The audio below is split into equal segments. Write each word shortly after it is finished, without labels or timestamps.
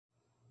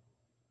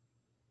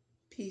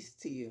Peace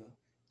to you.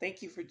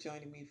 Thank you for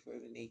joining me for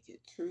the Naked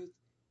Truth.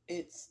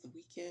 It's the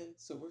weekend,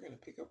 so we're going to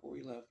pick up where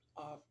we left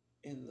off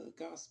in the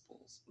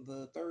Gospels,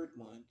 the third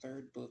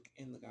book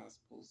in the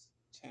Gospels,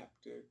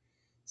 chapter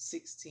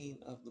 16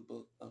 of the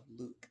book of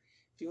Luke.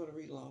 If you want to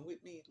read along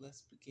with me,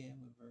 let's begin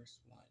with verse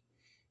 1.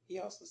 He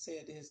also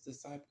said to his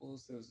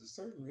disciples, there was a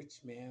certain rich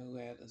man who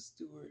had a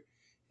steward,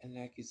 and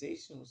an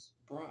accusation was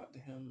brought to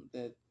him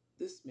that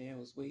this man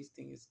was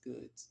wasting his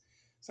goods.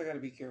 So I got to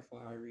be careful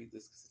how I read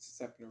this because it's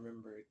just have to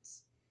remember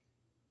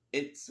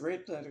it's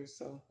red letters,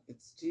 so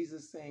it's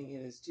Jesus saying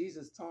it. It's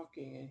Jesus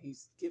talking, and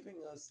he's giving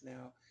us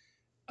now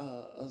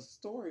a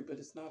story, but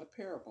it's not a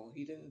parable.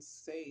 He didn't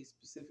say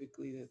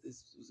specifically that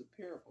this was a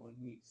parable, and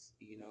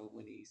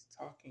when he's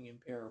talking in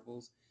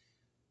parables,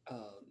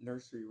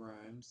 nursery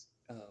rhymes,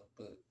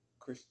 but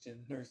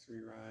Christian nursery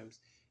rhymes,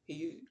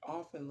 he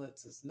often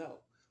lets us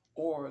know,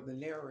 or the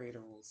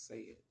narrator will say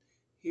it.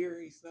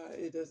 Here, he's not.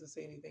 It doesn't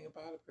say anything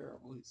about a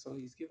parable, so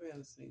he's giving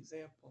us an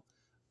example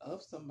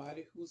of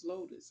somebody who's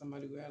loaded,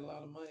 somebody who had a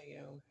lot of money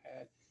and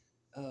had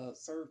a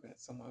servant,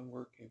 someone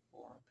working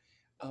for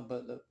him.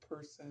 But the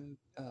person,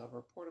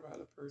 report about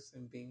the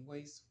person being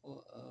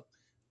wasteful of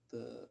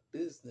the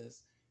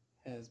business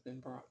has been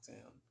brought to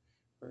him.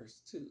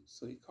 Verse 2.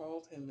 So he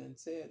called him and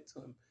said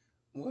to him,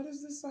 what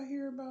is this I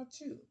hear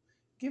about you?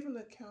 Give an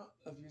account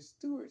of your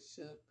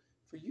stewardship,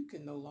 for you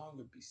can no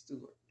longer be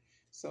steward.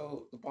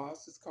 So the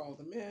boss has called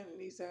him in and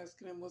he's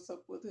asking him, what's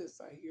up with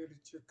this? I hear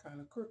that you're kind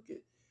of crooked.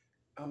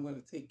 I'm going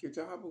to take your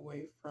job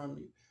away from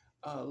you.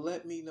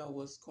 Let me know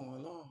what's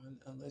going on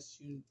unless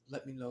you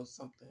let me know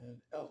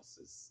something else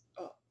is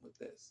up with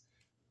this.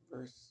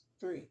 Verse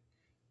 3.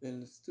 Then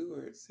the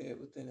steward said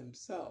within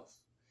himself,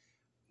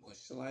 what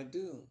shall I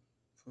do?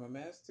 For my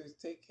master has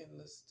taken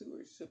the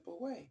stewardship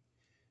away.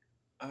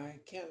 I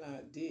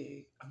cannot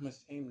dig. I'm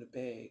ashamed to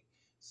beg.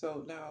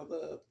 So now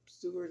the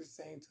steward is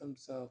saying to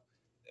himself,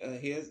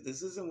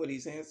 this isn't what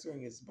he's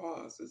answering his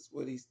boss. It's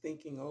what he's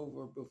thinking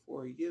over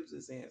before he gives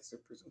his answer,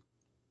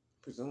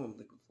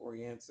 presumably before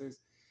he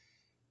answers,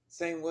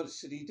 saying what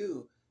should he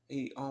do?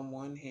 On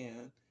one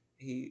hand,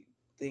 he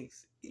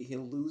thinks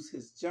he'll lose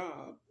his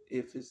job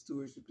if his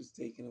stewardship is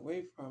taken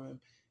away from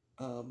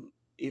him.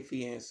 If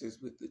he answers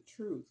with the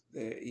truth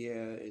that,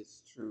 yeah,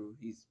 it's true,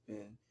 he's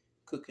been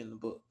cooking the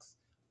books.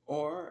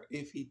 Or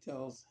if he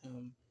tells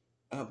him,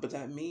 but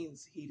that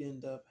means he'd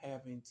end up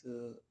having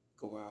to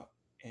go out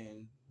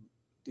and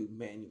do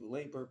manual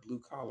labor, blue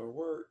collar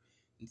work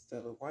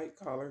instead of white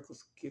collar,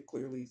 because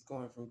clearly he's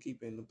going from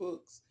keeping the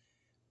books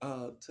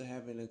to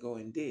having to go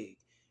and dig.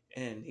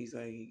 And he's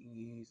like,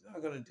 he's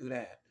not going to do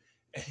that.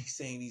 And he's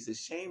saying he's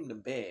ashamed to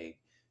beg.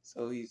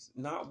 So he's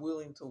not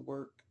willing to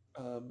work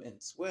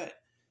and sweat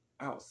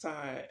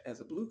outside as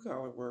a blue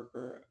collar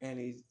worker.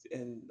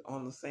 And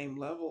on the same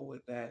level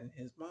with that in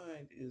his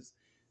mind is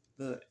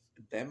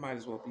that might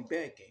as well be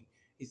begging.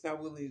 He's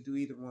not willing to do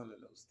either one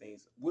of those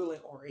things.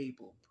 Willing or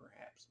able,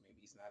 perhaps. Maybe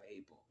he's not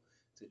able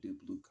to do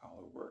blue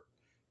collar work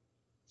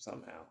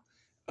somehow.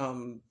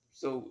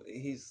 So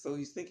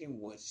he's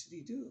thinking, what should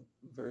he do?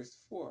 Verse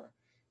 4.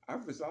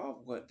 I've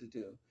resolved what to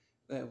do,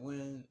 that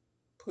when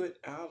put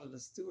out of the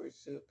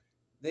stewardship,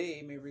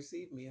 they may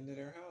receive me into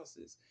their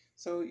houses.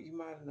 So you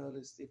might have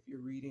noticed if you're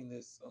reading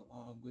this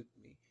along with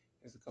me,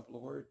 there's a couple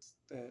of words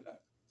that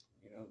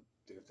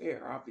they're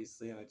there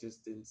obviously, and I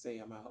just didn't say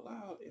them out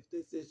loud. If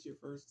this is your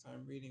first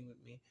time reading with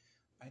me,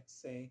 I'd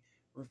say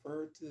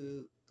refer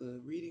to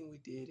the reading we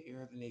did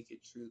here, The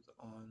Naked Truth,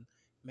 on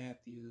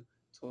Matthew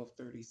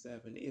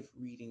 12:37, if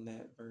reading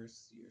that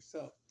verse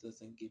yourself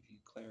doesn't give you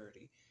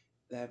clarity.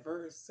 That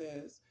verse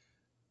says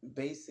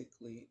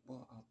basically,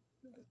 well, I'll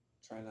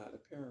try not to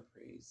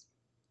paraphrase,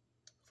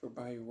 for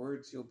by your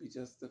words you'll be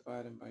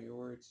justified, and by your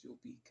words you'll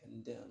be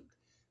condemned.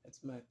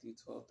 That's Matthew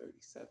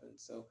 12:37.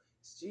 So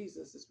it's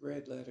Jesus, is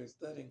red letters,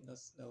 letting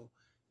us know,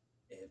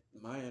 in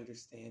my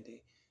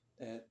understanding,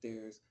 that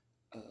there's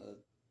a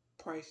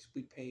price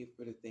we pay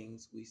for the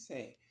things we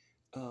say.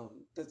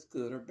 That's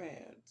good or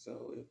bad.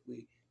 So if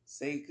we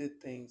say good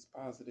things,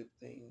 positive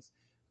things,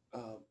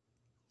 uh,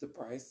 the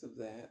price of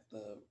that,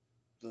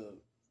 the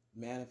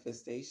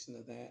manifestation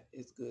of that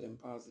is good and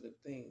positive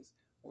things.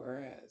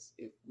 Whereas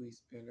if we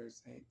spend our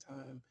same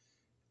time,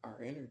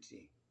 our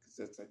energy, because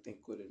that's I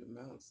think what it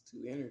amounts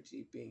to,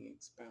 energy being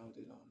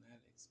expounded on that,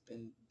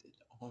 expended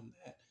on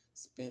that,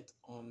 spent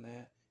on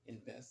that,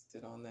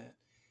 invested on that,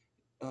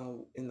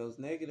 in those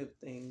negative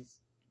things,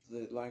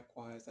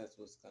 likewise, that's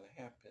what's going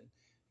to happen.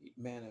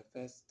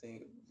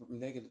 Manifesting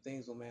negative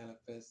things will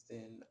manifest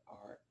in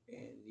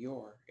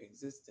your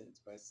existence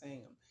by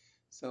saying them.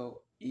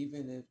 So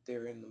even if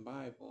they're in the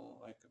Bible,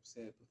 like I've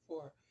said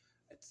before,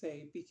 I'd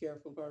say be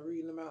careful about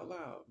reading them out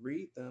loud.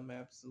 Read them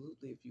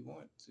absolutely if you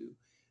want to,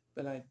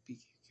 but I'd be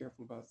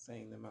careful about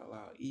saying them out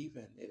loud,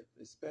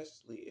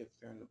 especially if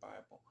they're in the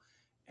Bible,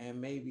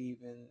 and maybe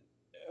even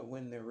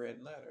when they're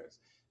red letters.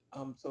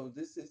 So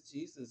this is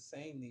Jesus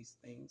saying these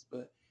things,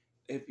 but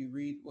if you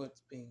read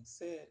what's being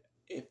said,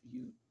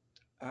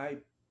 I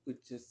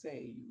would just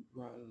say you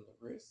run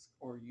the risk,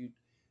 or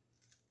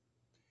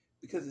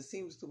because it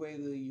seems the way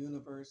the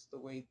universe, the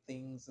way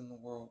things in the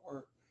world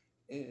work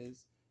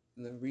is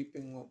the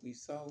reaping what we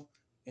sow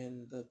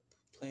and the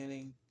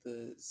planting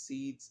the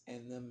seeds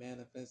and them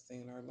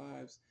manifesting in our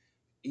lives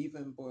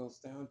even boils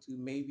down to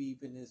maybe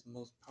even is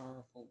most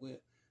powerful with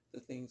the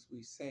things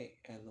we say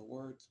and the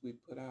words we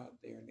put out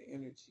there and the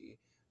energy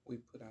we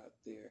put out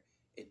there.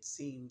 It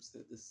seems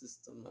that the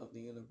system of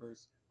the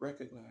universe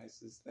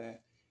recognizes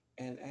that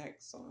and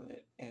acts on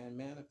it and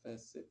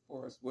manifests it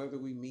for us, whether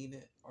we mean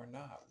it or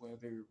not,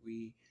 whether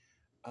we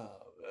uh,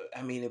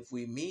 if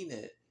we mean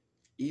it,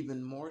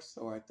 even more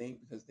so, I think,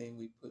 because then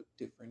we put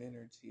different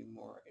energy,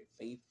 more a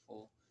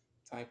faithful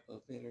type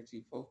of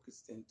energy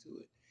focused into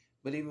it.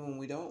 But even when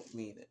we don't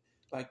mean it,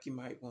 like you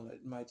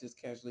might just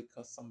casually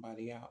cuss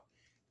somebody out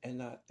and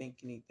not think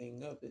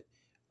anything of it.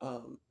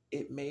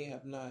 It may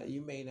have not,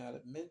 you may not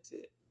have meant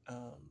it,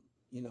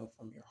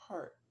 from your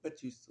heart,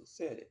 but you still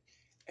said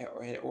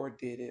it, or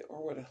did it,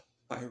 or what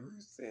my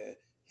Ruth said.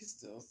 You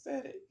still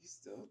said it. You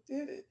still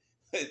did it.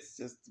 It's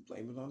just to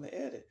blame it on the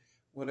edit.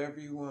 Whatever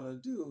you want to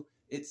do,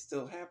 it's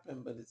still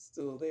happening, but it's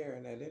still there,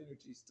 and that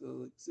energy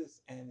still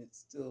exists, and it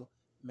still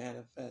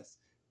manifests,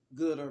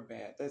 good or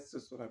bad. That's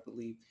just what I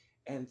believe.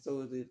 And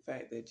so the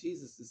fact that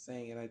Jesus is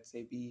saying it, I'd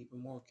say be even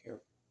more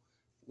careful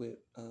with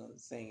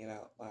saying it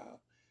out loud.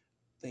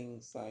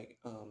 Things like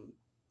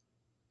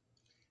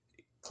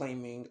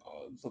claiming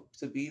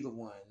to be the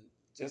one,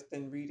 just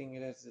in reading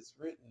it as it's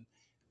written,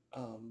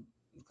 um,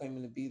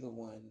 claiming to be the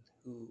one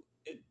who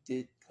it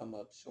did come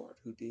up short,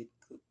 who did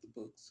cook the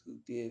books, who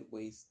did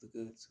waste the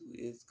goods, who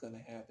is going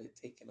to have it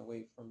taken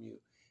away from you.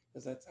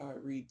 Because that's how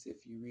it reads if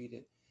you read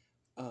it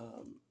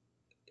um,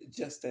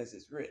 just as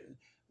it's written.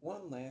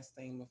 One last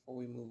thing before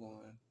we move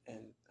on,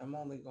 and I'm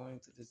only going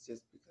to this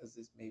just because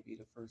this may be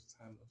the first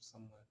time of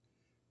someone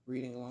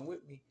reading along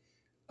with me.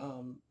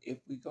 If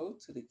we go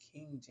to the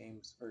King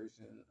James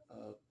version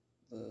of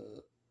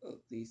the of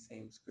these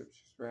same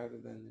scriptures rather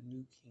than the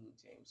New King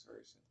James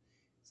version,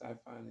 so I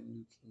find the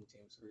New King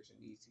James version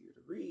easier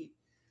to read.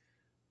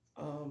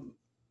 Um,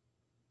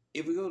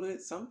 if we go to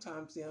it,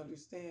 sometimes the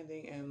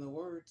understanding and the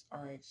words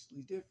are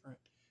actually different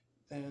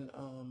than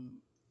um,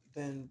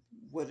 than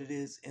what it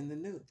is in the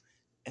New.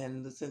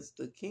 And since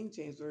the King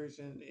James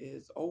version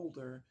is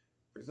older,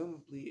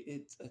 presumably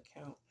its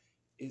account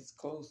is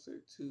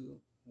closer to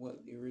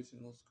what the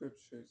original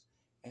scriptures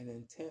and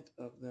intent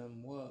of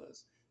them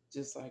was.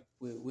 Just like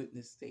with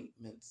witness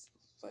statements,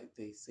 like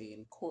they say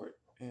in court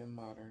in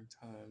modern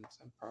times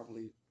and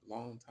probably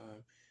long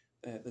time,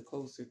 that the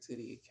closer to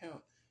the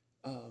account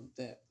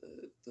that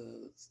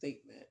the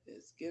statement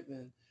is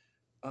given,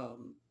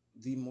 um,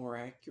 the more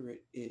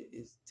accurate it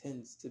is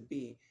tends to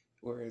be.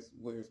 Whereas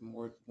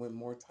more when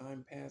more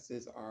time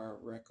passes, our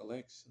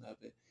recollection of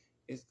it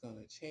is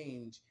gonna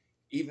change,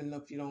 even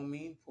if you don't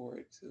mean for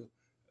it to.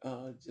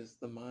 Just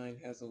the mind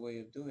has a way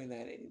of doing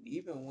that, and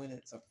even when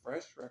it's a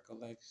fresh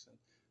recollection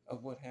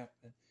of what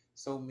happened,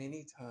 so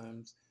many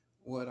times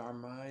what our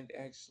mind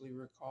actually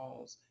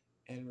recalls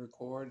and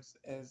records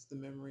as the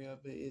memory of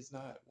it is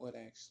not what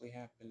actually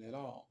happened at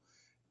all.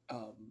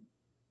 Um,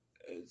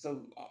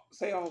 so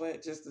say all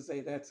that just to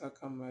say that's how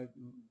come I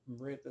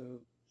read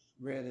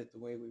it the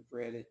way we've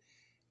read it.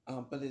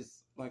 But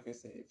it's like I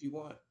said, if you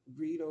want,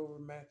 read over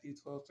Matthew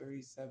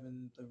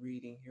 12:37, the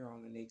reading here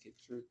on the Naked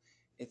Truth.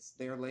 It's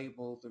they're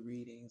labeled the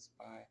readings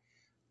by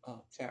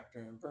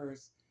chapter and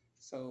verse,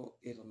 so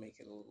it'll make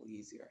it a little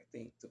easier, I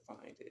think, to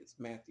find it. It's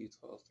Matthew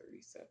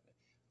 12:37.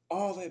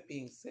 All that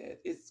being said,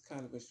 it's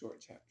kind of a short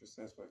chapter,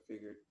 so that's why I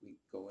figured we'd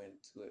go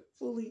into it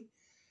fully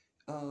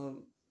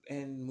um,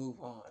 and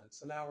move on.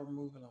 So now we're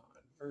moving on.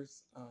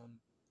 Verse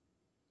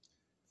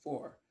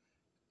 4.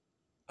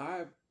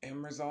 I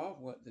am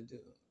resolved what to do,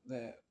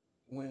 that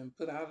when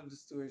put out of the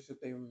stewardship,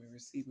 they may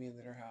receive me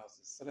into their houses.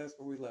 So that's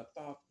where we left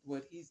off.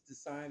 What he's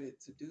decided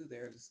to do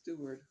there, the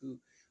steward who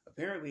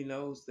apparently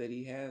knows that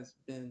he has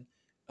been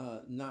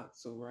not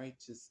so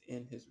righteous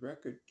in his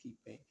record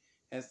keeping,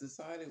 has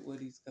decided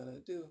what he's going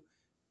to do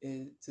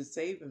is to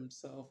save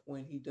himself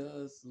when he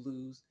does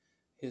lose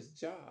his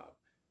job.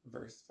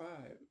 Verse 5.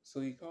 So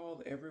he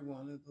called every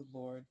one of the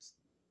Lord's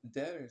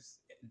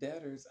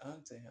debtors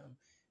unto him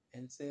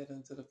and said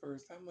unto the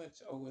first, how much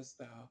owest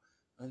thou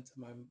unto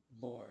my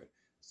Lord?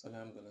 So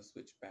now I'm going to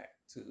switch back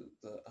to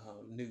the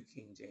New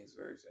King James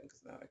Version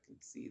because now I can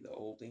see the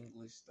Old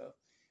English stuff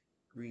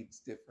reads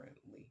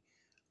differently.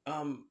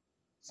 Um,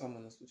 so I'm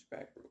going to switch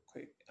back real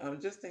quick.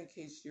 Just in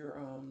case you're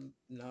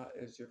not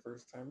as your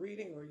first time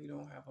reading or you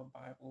don't have a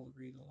Bible to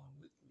read along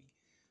with me,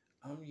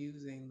 I'm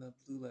using the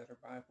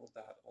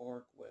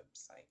blueletterbible.org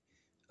website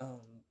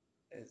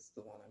as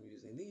the one I'm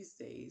using these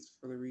days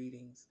for the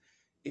readings.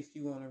 If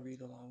you want to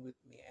read along with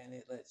me, and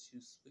it lets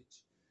you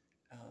switch,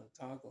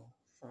 toggle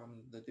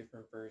from the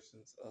different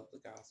versions of the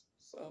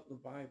Gospels of the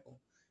Bible,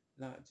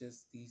 not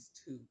just these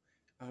two.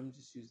 I'm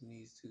just using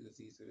these two because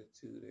these are the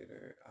two that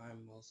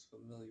I'm most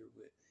familiar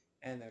with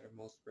and that are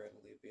most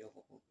readily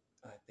available,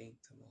 I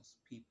think, to most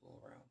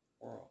people around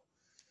the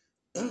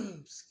world.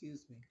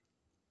 Excuse me.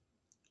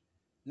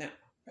 Now,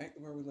 Back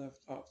to where we left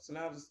off. So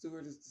now the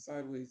steward has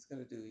decided what he's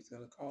going to do. He's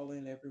going to call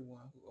in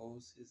everyone who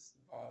owes his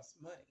boss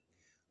money.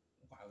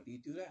 Why would he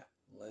do that?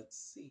 Let's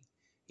see.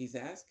 He's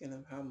asking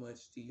him, how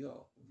much do you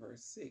owe?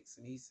 Verse 6.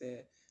 And he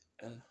said,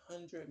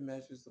 100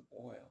 measures of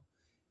oil.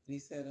 And he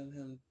said unto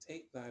him,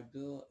 take thy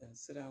bill and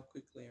sit down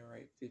quickly and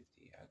write 50.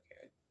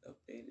 Okay, I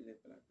updated it,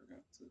 but I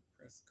forgot to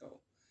press go.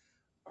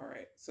 All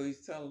right. So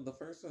he's telling, the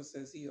first one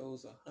says he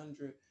owes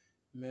 100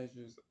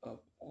 measures of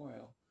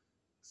oil.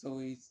 So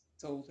he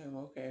told him,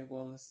 okay,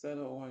 well, instead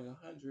of owing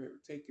 100,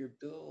 take your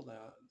bill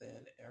out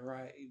then and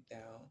write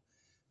down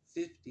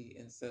 50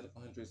 instead of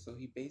 100. So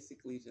he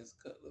basically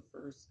just cut the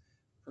first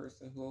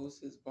person who owes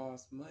his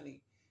boss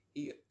money.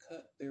 He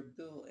cut their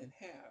bill in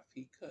half.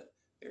 He cut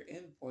their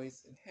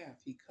invoice in half.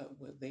 He cut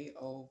what they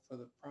owe for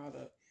the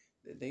product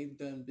that they've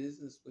done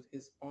business with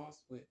his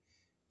boss with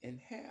in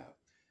half.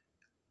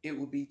 It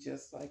would be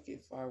just like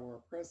if I were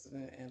a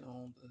president and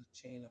owned a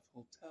chain of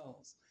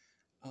hotels,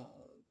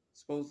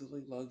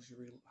 supposedly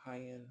luxury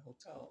high-end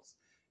hotels.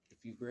 If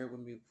you've read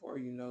with me before,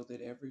 you know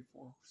that every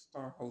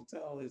four-star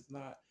hotel is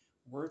not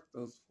worth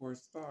those 4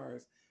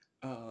 stars.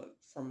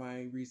 From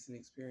my recent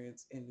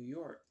experience in New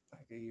York,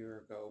 like a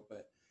year ago,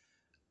 but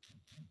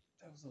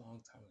that was a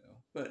long time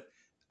ago.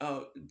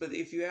 But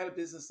if you had a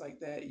business like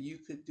that, you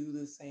could do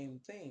the same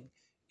thing.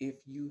 If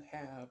you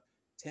have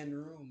 10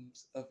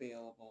 rooms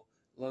available,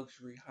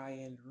 luxury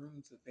high-end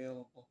rooms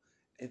available,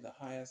 and the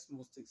highest,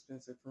 most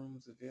expensive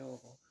rooms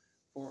available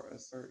for a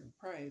certain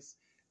price,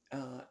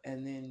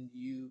 and then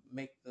you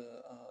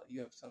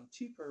have some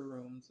cheaper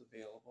rooms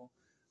available,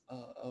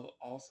 of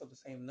also the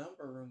same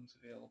number of rooms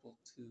available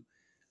to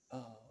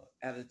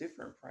at a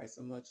different price,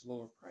 a much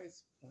lower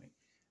price point.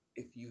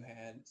 If you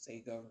had,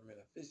 say, government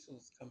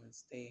officials come and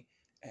stay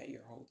at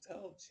your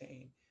hotel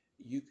chain,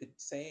 you could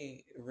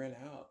say rent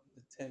out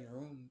the 10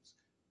 rooms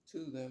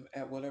to them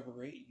at whatever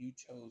rate you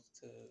chose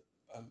to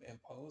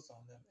impose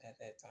on them at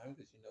that time,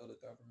 because you know the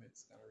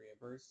government's going to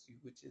reimburse you,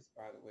 which is,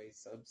 by the way,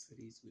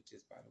 subsidies, which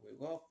is, by the way,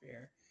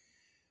 welfare.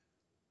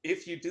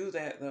 If you do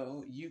that,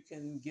 though, you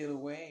can get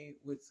away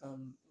with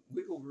some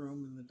wiggle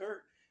room in the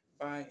dirt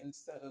by,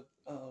 instead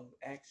of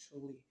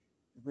actually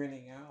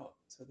renting out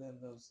to them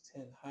those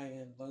 10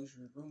 high-end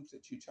luxury rooms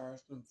that you charge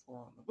them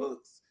for on the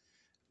books,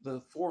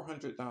 the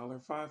 $400,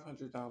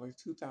 $500,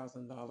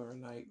 $2,000 a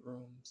night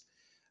rooms,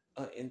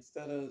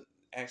 instead of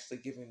actually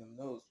giving them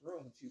those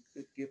rooms, you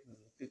could give them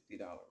the $50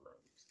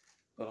 rooms.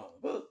 But on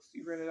the books,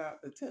 you rented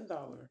out the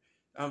 $10.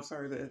 I'm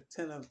sorry, the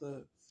 10 of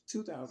the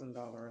 $2,000 a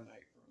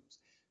night rooms.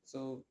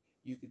 So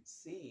you could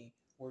see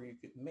where you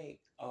could make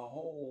a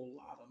whole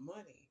lot of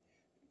money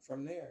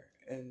from there,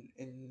 and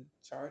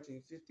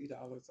charging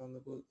 $50 on the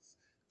books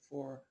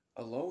for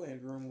a low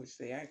end room, which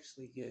they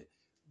actually get,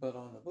 but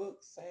on the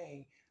books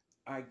saying,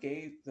 I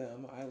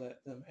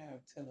let them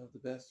have 10 of the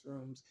best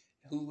rooms.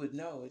 Who would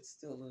know it's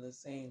still in the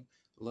same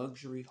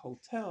luxury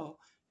hotel?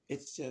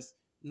 It's just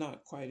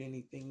not quite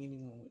anything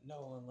anyone would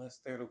know unless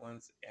they're the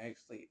ones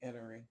actually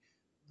entering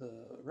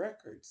the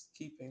records,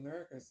 keeping the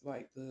records,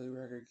 like the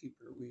record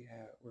keeper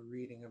we're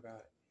reading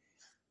about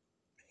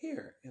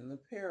here in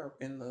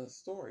the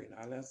story,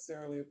 not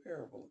necessarily a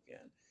parable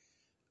again.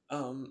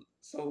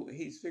 So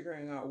he's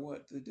figuring out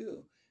what to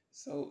do.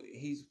 So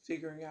he's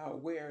figuring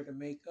out where to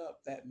make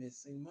up that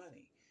missing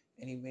money,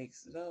 and he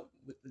makes it up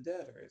with the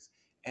debtors.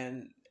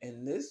 And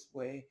in this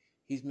way,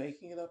 he's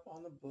making it up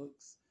on the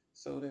books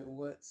so that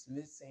what's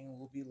missing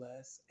will be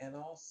less. And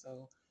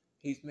also,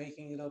 he's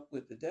making it up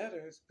with the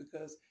debtors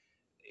because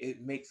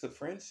it makes a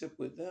friendship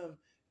with them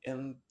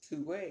in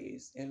two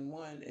ways. In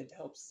one, it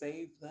helps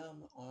save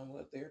them on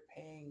what they're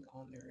paying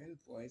on their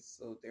invoice,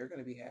 so they're going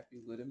to be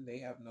happy with him. They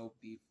have no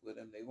beef with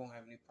him. They won't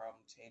have any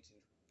problem changing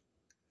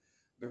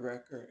the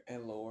record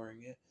and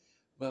lowering it.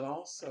 But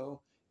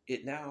also,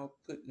 it now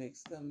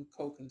makes them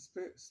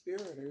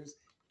co-conspirators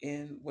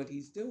in what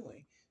he's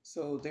doing.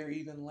 So they're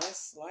even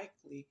less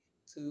likely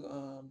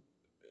to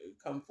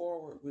come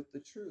forward with the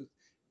truth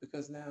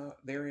because now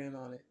they're in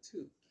on it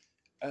too.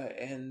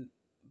 And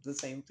the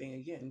same thing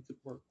again could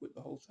work with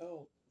the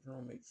hotel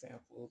room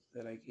example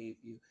that I gave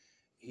you.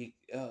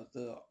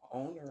 The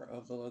owner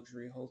of the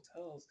luxury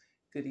hotels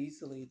could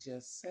easily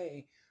just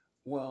say,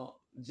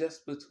 well,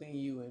 just between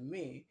you and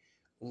me,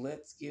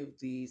 let's give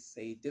these,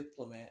 say,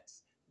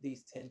 diplomats,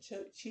 these 10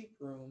 cheap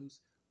rooms,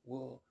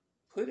 we'll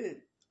put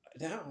it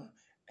down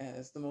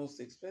as the most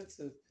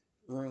expensive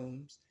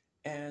rooms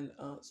and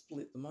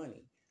split the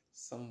money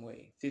some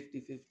way,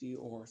 50-50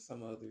 or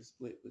some other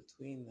split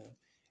between them,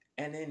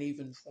 and then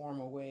even form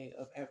a way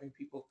of having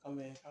people come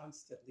in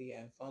constantly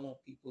and funnel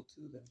people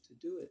to them to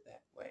do it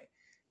that way.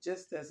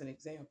 Just as an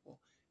example,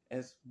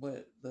 as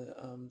what the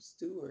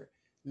steward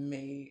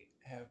may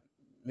have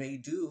may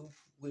do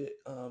with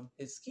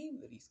his scheme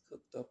that he's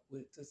cooked up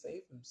with to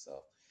save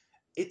himself.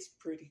 It's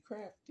pretty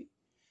crafty.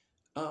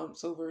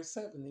 So verse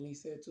 7, then he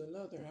said to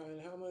another,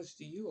 and how much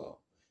do you owe?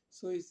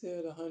 So he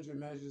said, 100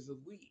 measures of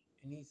wheat.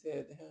 And he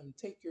said to him,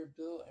 take your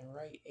bill and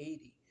write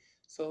 80.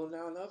 So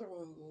now another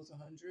one who owes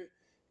 100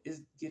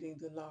 is getting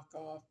to knock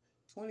off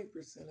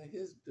 20% of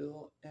his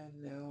bill and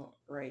now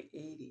write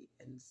 80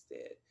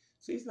 instead.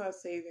 So he's not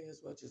saving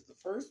as much as the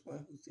first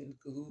one who's in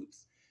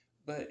cahoots,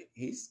 but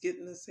he's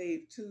getting to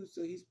save too.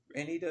 So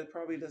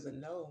probably doesn't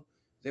know.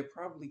 They're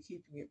probably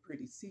keeping it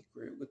pretty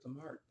secret with the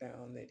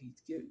markdown that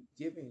he's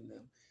giving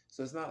them.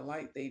 So it's not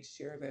like they'd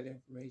share that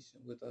information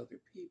with other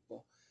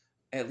people,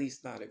 at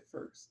least not at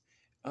first.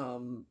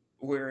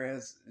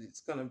 Whereas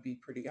it's going to be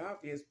pretty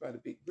obvious by the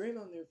big grin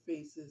on their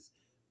faces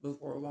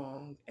before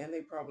long, and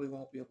they probably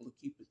won't be able to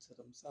keep it to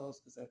themselves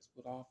because that's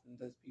what often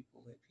does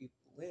people let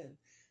people in.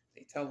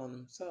 They tell on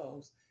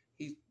themselves.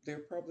 They're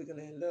probably going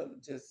to end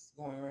up just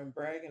going around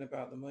bragging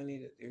about the money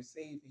that they're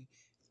saving,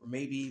 or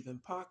maybe even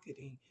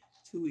pocketing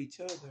to each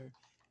other.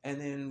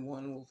 And then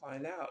one will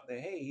find out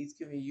that, hey, he's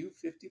giving you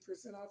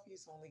 50% off,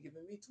 he's only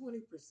giving me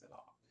 20%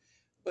 off.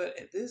 But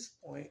at this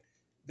point,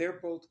 they're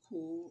both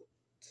cool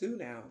too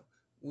now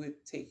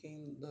with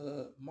taking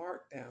the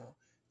markdown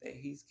that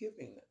he's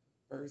giving them.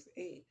 Verse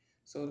 8.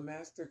 So the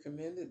master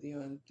commended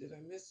did I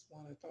miss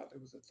one? I thought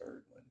there was a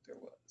third one. There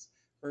was.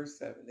 Verse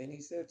 7. Then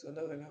he said to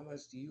another, and how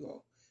much do you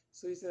owe?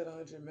 So he said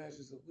 100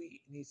 measures of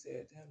wheat. And he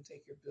said to him,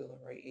 take your bill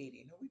and write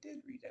 80. No, we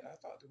did read that. I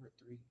thought there were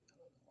three. I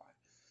don't know why.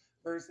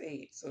 Verse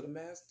 8. So the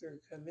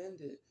master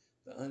commended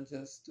the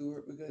unjust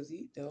steward because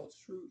he dealt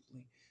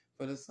shrewdly.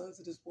 For the sons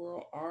of this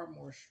world are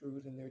more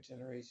shrewd in their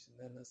generation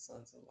than the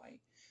sons of light.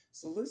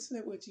 So listen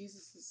at what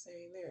Jesus is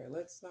saying there.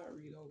 Let's not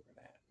read over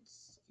that.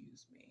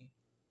 Excuse me.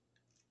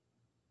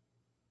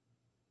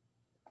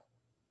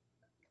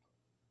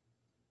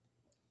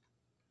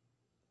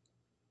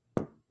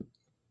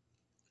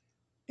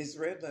 It's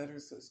red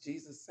letters, so it's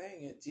Jesus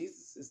saying it.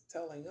 Jesus is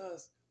telling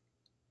us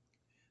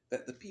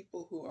that the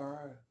people who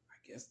are,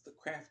 I guess, the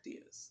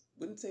craftiest,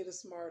 wouldn't say the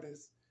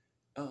smartest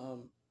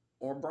um,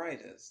 or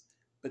brightest,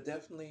 but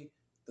definitely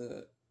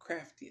the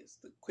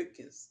craftiest, the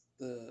quickest,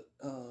 the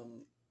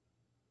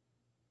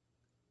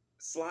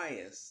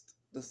slyest,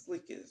 the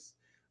slickest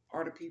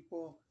are the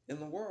people in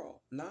the world,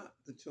 not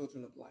the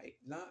children of light,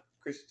 not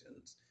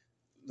Christians.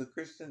 The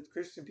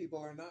Christian people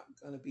are not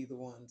going to be the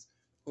ones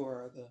who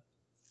are the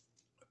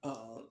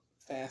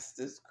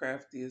fastest,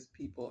 craftiest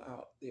people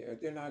out there.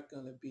 They're not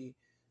going to be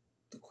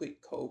the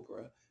quick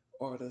cobra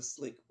or the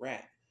slick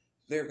rat.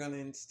 They're going to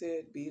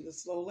instead be the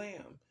slow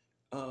lamb.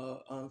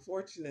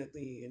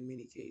 Unfortunately, in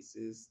many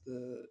cases,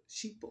 the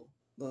sheeple,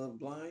 the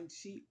blind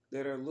sheep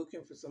that are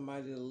looking for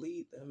somebody to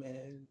lead them,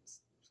 and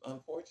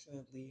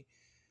unfortunately,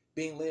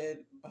 being led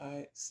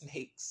by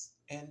snakes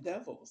and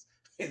devils.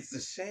 It's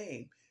a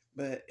shame,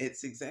 but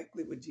it's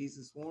exactly what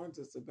Jesus warns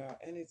us about,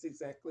 and it's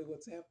exactly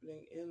what's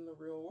happening in the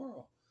real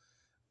world.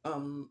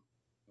 Um,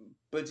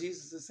 but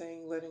Jesus is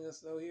saying, letting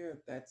us know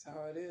here, that's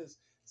how it is.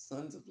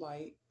 Sons of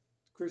light,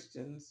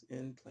 Christians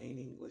in plain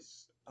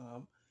English.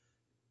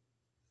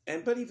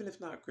 But even if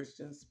not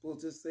Christians, we'll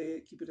just say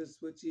it, keep it as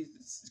what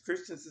Jesus.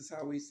 Christians is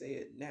how we say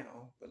it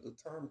now, but the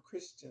term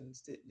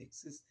Christians didn't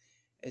exist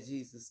at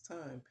Jesus'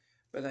 time.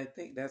 But I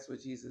think that's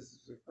what Jesus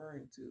is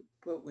referring to.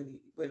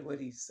 But what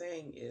he's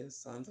saying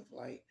is sons of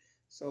light,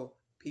 so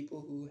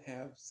people who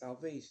have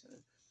salvation.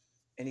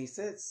 And he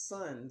said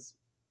sons.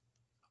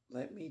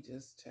 Let me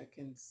just check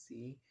and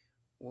see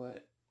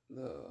what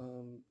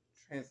the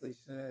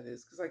translation of that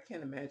is, because I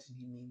can't imagine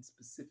he means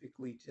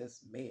specifically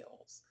just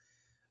males.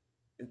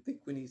 And think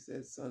when he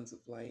says sons of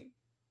light,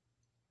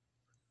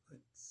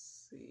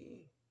 let's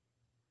see.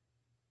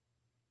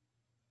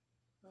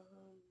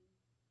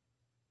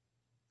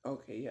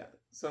 Okay, yeah.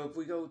 So if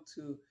we go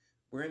to,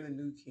 we're in the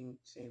New King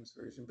James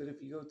Version, but if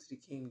you go to the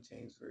King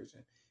James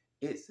Version,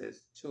 it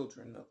says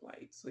children of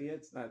light. So yeah,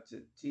 it's not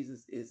just,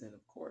 Jesus isn't,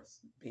 of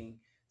course, being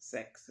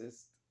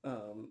sexist,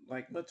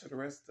 like much of the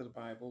rest of the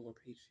Bible or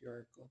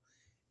patriarchal.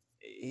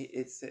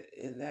 It's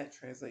in that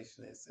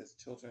translation it says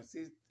children.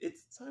 See,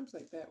 it's times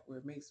like that where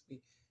it makes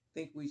me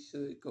think we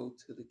should go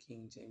to the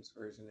King James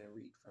Version and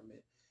read from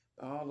it.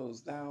 But all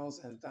those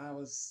thous and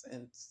thous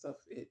and stuff,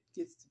 it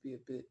gets to be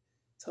a bit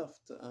tough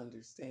to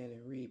understand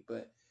and read.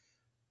 But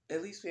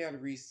at least we have a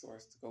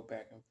resource to go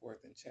back and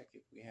forth and check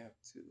if we have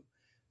to.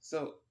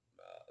 So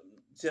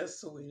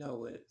just so we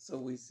know it, so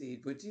we see.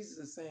 But Jesus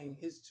is saying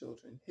his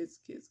children, his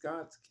kids,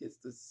 God's kids,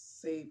 the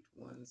saved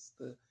ones,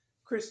 the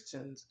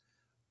Christians,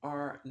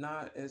 are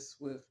not as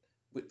swift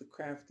with the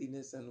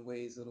craftiness and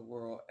ways of the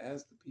world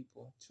as the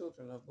people,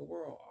 children of the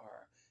world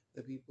are,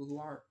 the people who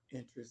aren't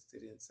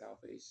interested in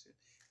salvation.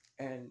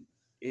 And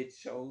it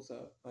shows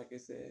up, like I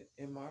said,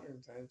 in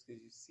modern times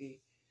because you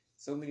see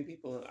so many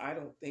people, and I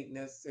don't think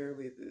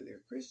necessarily that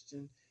they're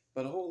Christian,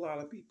 but a whole lot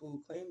of people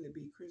who claim to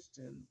be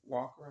Christian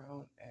walk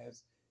around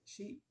as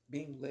sheep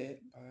being led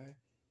by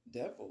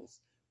devils.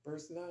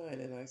 Verse 9,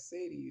 and I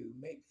say to you,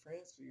 make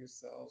friends for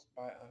yourselves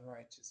by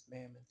unrighteous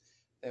mammon,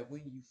 that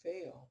when you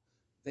fail,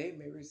 they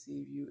may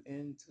receive you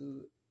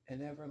into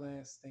an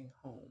everlasting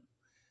home.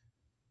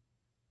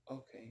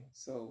 Okay,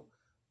 so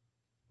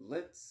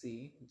let's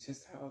see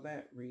just how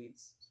that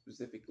reads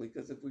specifically.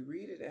 Because if we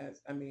read it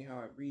as,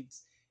 how it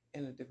reads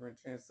in a different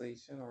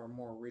translation or a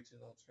more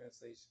original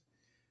translation,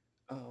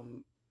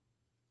 um,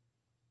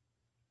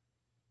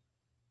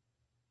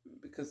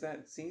 because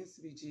that seems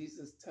to be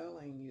Jesus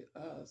telling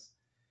us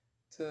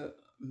to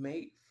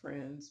make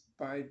friends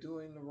by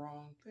doing the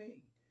wrong thing.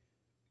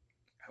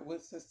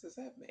 What sense does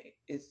that make?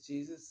 It's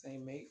Jesus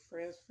saying, make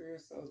friends for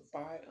yourselves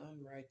by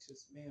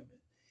unrighteous mammon.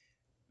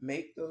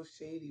 Make those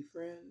shady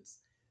friends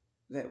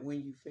that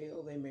when you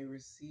fail, they may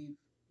receive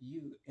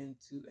you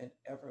into an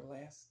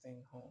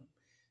everlasting home.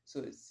 So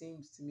it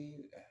seems to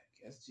me,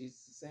 I guess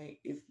Jesus is saying,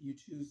 if you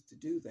choose to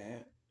do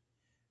that,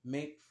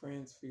 make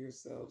friends for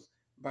yourselves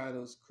by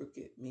those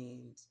crooked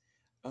means.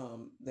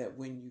 That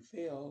when you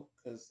fail,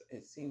 because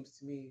it seems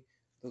to me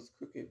those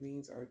crooked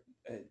means are,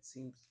 it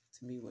seems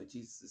to me what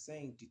Jesus is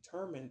saying,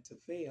 determined to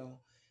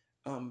fail.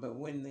 But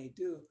when they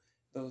do,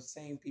 those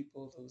same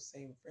people, those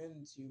same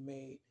friends you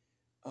made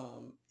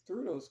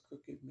through those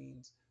crooked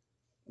means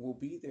will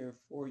be there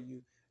for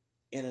you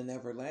in an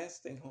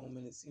everlasting home.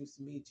 And it seems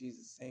to me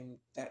Jesus is saying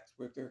that's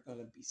where they're going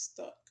to be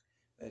stuck.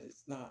 That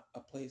it's not a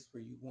place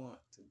where you want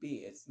to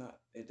be. It's not,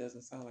 it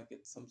doesn't sound like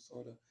it's some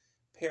sort of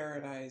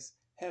paradise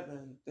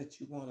heaven that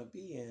you want to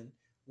be in,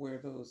 where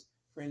those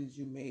friends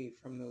you made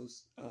from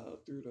those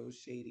through those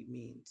shady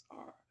means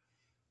are.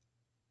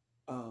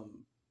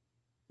 Um,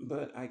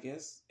 but I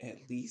guess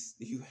at least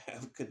you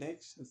have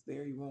connections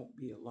there. You won't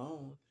be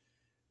alone.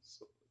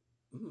 So,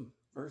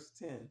 verse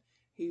 10,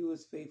 he who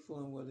is faithful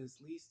in what is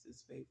least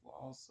is faithful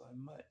also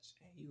in much,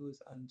 and he who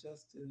is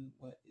unjust in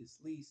what is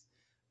least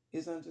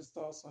is unjust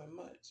also in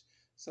much.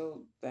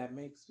 So that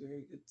makes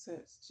very good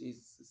sense.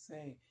 Jesus is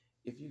saying,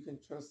 if you can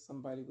trust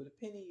somebody with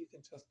a penny, you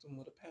can trust them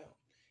with a pound.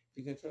 If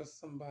you can trust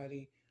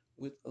somebody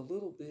with a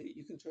little bit,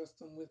 you can trust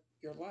them with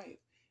your life.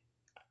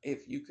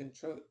 If you can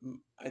trust,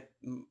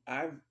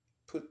 I've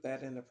put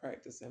that into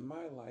practice in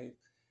my life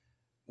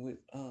with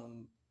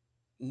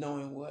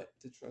knowing what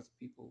to trust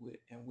people with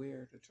and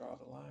where to draw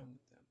the line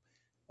with them.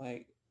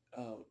 Like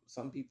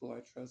some people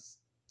I trust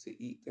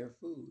to eat their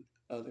food,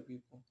 other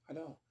people I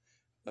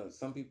don't.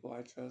 Some people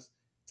I trust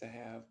to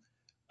have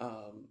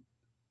um,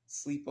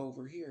 sleep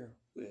over here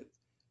with.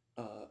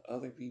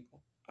 Other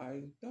people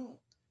I don't.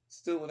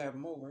 Still would have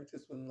them over,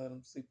 just wouldn't let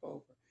them sleep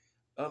over.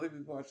 Other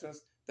people I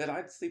trust that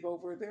I'd sleep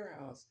over at their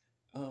house.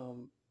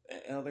 And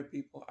other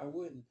people I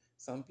wouldn't.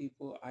 Some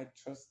people I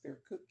trust their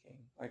cooking,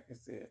 like I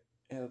said.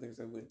 And others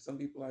I wouldn't. Some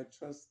people I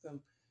trust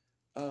them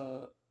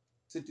uh,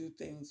 to do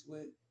things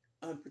with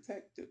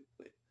unprotected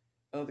with.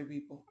 Other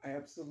people I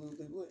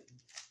absolutely wouldn't.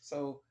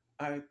 So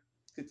I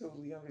could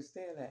totally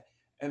understand that.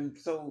 And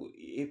so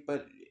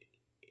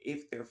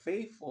if they're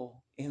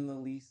faithful in the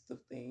least of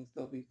things,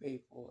 they'll be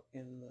faithful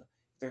in the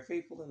if they're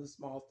faithful in the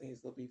small things,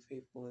 they'll be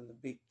faithful in the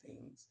big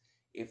things.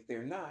 If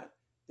they're not,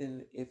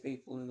 then if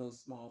faithful in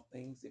those small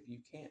things, if you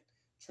can't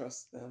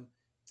trust them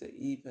to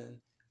even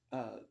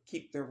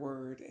keep their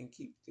word and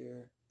keep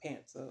their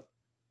pants up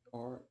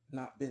or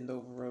not bend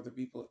over other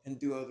people and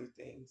do other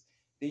things,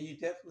 then you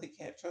definitely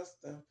can't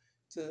trust them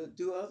to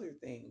do other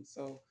things.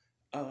 So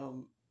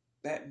um,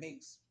 that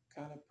makes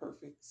kind of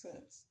perfect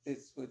sense.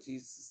 It's what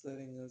Jesus is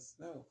letting us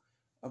know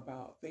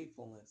about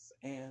faithfulness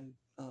and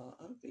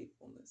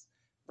unfaithfulness.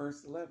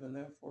 Verse 11,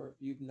 therefore, if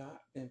you've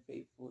not been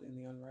faithful in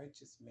the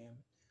unrighteous mammon,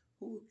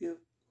 who will give,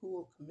 who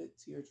will commit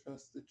to your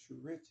trust the true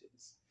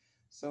riches?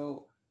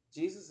 So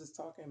Jesus is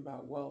talking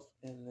about wealth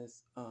in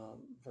this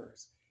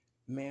verse.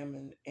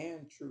 Mammon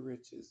and true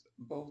riches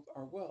both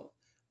are wealth.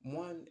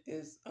 One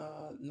is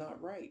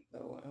not right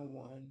though, and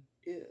one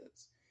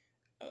is.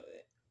 Uh,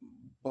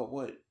 but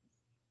what?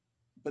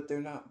 But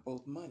they're not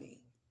both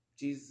money.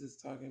 Jesus is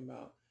talking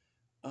about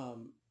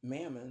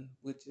mammon,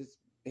 which is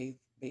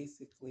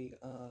basically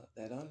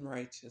that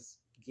unrighteous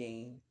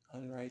gain,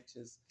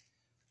 unrighteous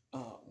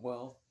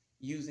wealth,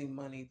 using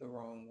money the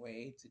wrong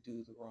way to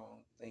do the wrong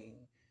thing.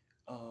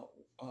 Uh,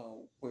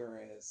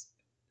 whereas,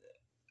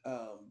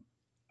 I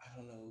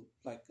don't know,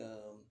 like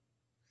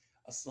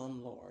a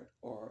slumlord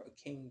or a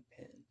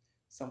kingpin,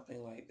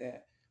 something like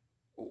that,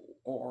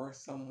 or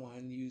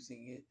someone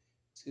using it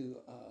to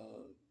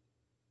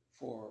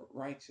for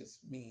righteous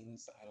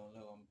means. I don't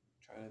know. I'm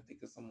trying to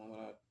think of someone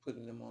without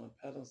putting them on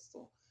a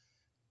pedestal.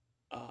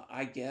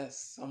 I guess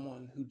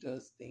someone who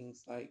does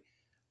things like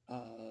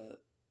uh,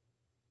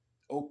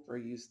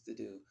 Oprah used to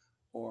do,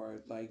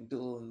 or like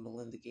Bill and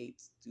Melinda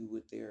Gates do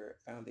with their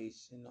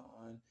foundation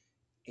on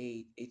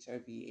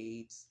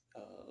HIV/AIDS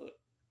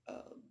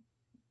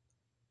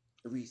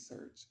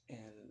research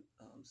and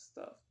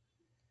stuff.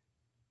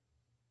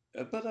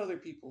 But other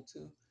people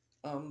too,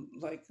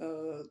 like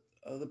the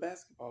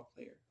basketball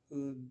player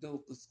who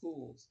built the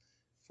schools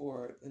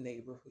for the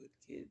neighborhood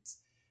kids.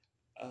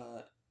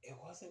 It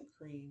wasn't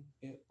Cream,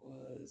 it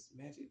was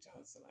Magic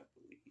Johnson, I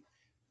believe.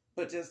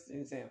 But just an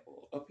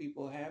example of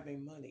people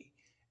having money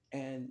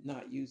and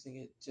not using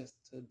it just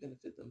to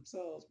benefit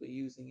themselves, but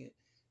using it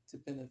to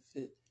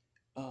benefit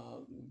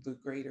the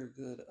greater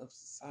good of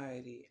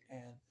society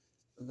and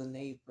the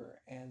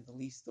neighbor and the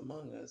least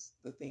among us,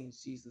 the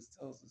things Jesus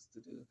tells us to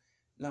do,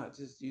 not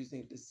just using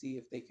it to see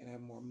if they can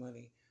have more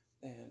money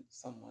than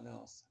someone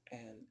else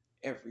and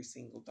every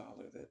single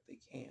dollar that they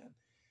can.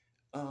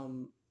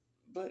 Um,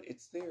 but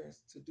it's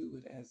theirs to do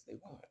it as they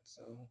want.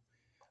 So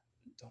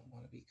don't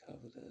want to be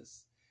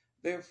covetous.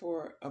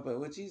 Therefore, but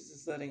what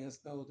Jesus is letting us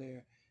know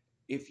there,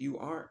 if you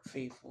aren't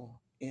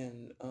faithful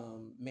in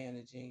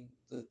managing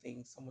the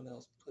things someone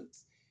else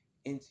puts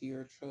into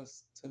your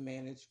trust to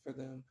manage for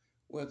them,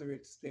 whether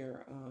it's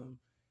their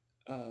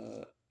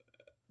uh,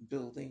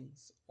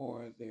 buildings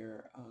or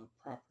their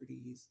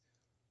properties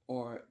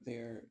or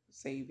their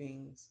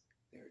savings,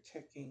 their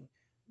checking,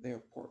 their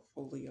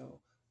portfolio,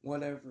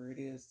 whatever it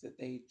is that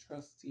they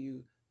trust to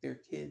you, their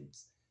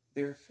kids,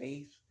 their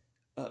faith,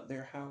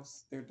 their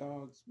house, their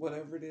dogs,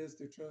 whatever it is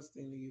they're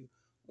trusting to you,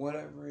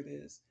 whatever it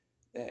is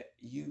that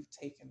you've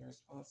taken the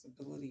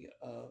responsibility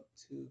of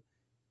to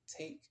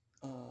take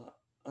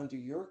under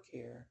your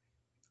care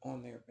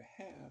on their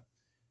behalf.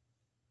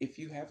 If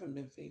you haven't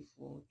been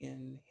faithful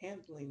in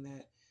handling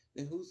that,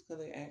 then who's going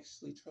to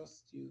actually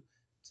trust you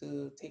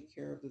to take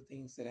care of the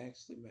things that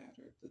actually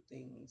matter, the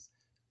things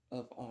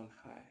of on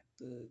high,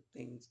 the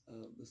things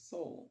of the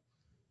soul,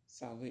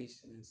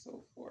 salvation, and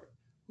so forth?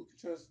 Who can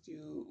trust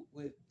you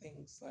with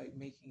things like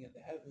making it to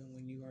heaven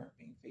when you aren't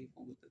being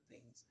faithful with the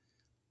things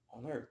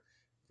on earth?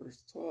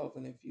 Verse 12,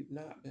 and if you've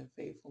not been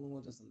faithful in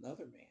what is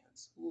another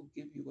man's, who will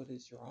give you what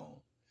is your own?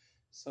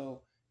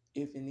 So,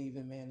 if in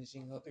even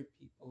managing other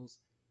people's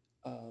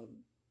um,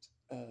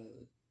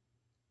 uh,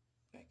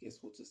 I guess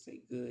we'll just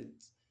say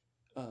goods,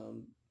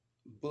 um,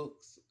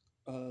 books,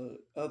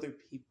 other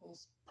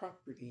people's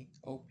property,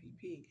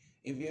 OPP.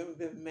 If you haven't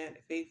been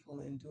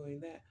faithful in doing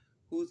that,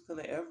 who's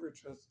going to ever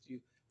trust you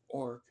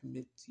or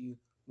commit to you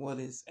what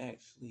is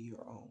actually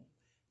your own?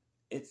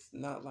 It's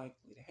not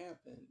likely to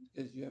happen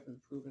because you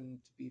haven't proven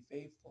to be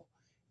faithful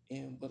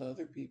in what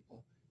other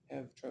people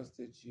have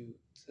trusted you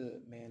to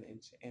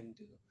manage and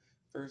do.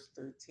 Verse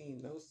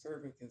 13, no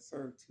servant can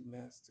serve two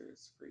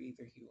masters, for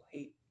either he will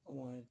hate the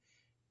one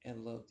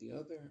and love the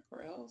other,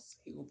 or else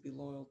he will be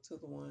loyal to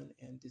the one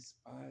and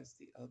despise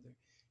the other.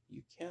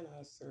 You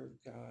cannot serve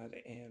God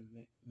and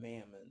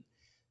mammon.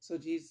 So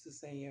Jesus is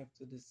saying you have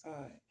to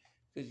decide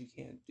because you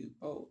can't do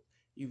both.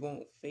 You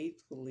won't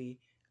faithfully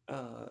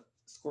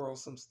squirrel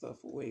some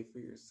stuff away for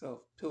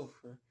yourself,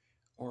 pilfer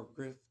or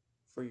grift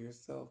for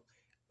yourself,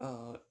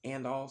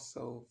 and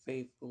also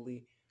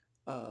faithfully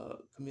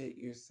commit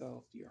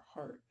yourself, your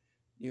heart,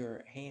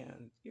 your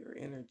hand, your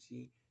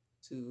energy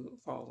to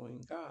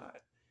following God.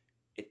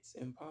 It's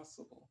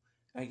impossible.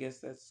 I guess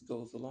that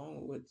goes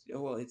along with,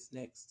 well, it's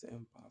next to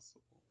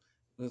impossible.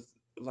 Because,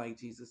 like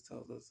Jesus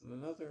tells us in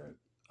another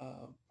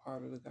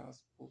part of the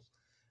Gospels,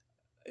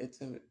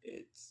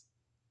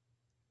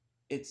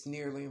 it's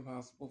nearly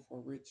impossible for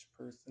a rich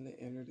person to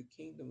enter the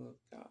kingdom of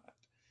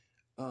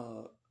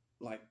God.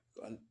 Like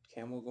a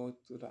camel going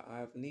through the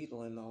eye of a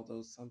needle, and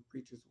although some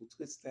preachers will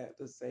twist that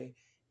to say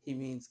he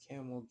means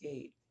camel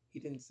gate, he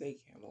didn't say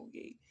camel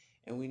gate.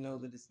 And we know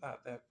that it's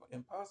not that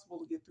impossible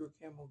to get through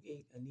a camel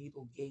gate, a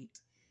needle gate,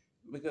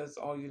 because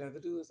all you'd have to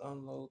do is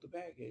unload the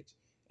baggage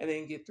and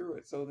then get through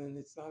it. So then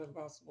it's not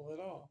impossible at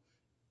all.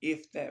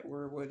 If that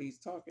were what he's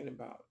talking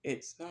about,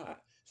 it's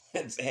not.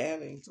 That's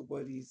adding to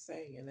what he's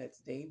saying, and that's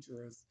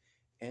dangerous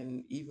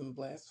and even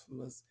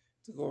blasphemous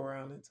to go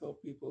around and tell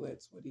people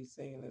that's what he's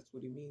saying, that's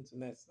what he means,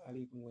 and that's not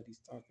even what he's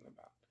talking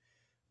about.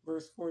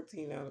 Verse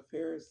 14, now the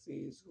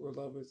Pharisees, who were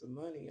lovers of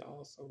money,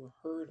 also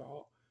heard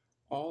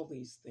all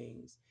these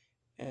things,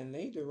 and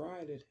they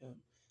derided him.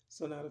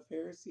 So now the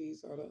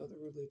Pharisees are the other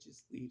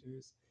religious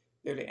leaders.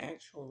 They're the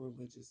actual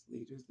religious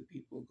leaders, the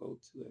people go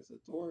to as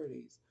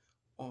authorities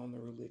on the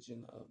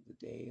religion of the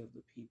day, of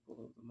the people,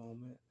 of the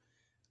moment.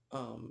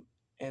 Um,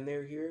 and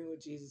they're hearing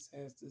what Jesus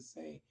has to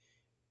say,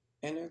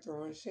 and they're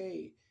throwing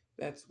shade.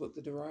 That's what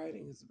the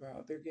deriding is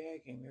about. They're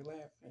gagging, they're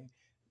laughing,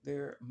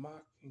 they're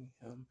mocking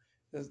him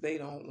because they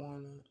don't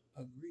want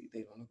to agree.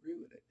 They don't agree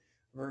with it.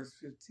 Verse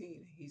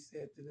 15, he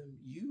said to them,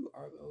 you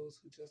are those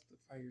who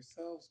justify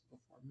yourselves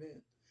before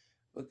men,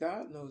 but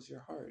God knows your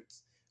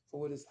hearts.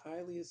 For what is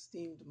highly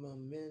esteemed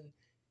among men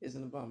is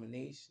an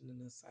abomination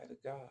in the sight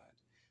of God.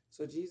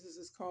 So Jesus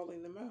is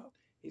calling them out.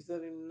 He's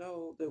letting them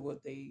know that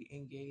what they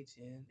engage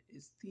in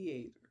is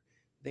theater.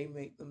 They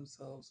make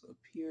themselves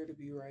appear to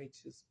be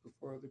righteous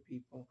before other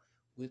people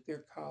with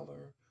their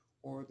collar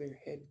or their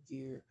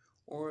headgear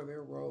or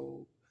their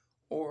robe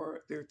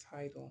or their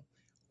title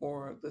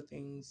or the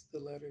things, the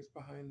letters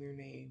behind their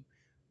name.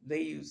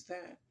 They use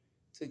that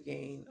to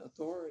gain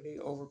authority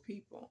over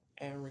people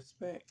and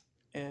respect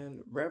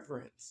and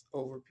reverence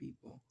over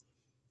people.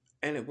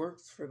 And it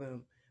works for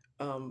them.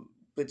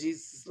 But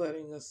Jesus is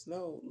letting us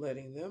know,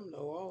 letting them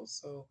know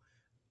also,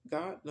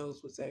 God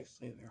knows what's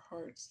actually in their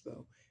hearts,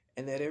 though,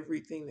 and that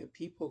everything that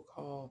people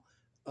call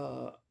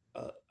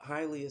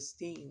highly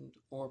esteemed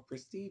or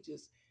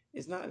prestigious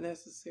is not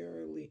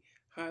necessarily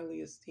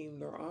highly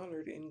esteemed or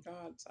honored in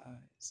God's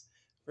eyes.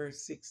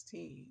 Verse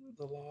 16,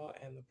 the law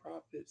and the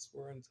prophets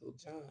were until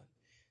John.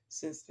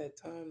 Since that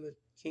time, the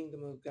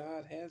kingdom of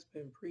God has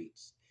been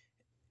preached.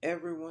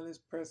 Everyone is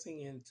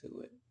pressing into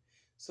it.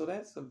 So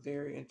that's a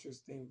very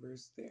interesting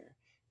verse there,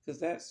 because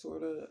that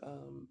sort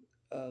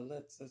of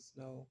lets us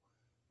know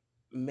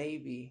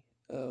maybe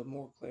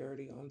more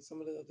clarity on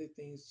some of the other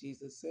things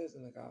Jesus says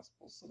in the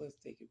gospel. So let's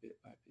take it bit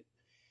by bit.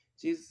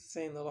 Jesus is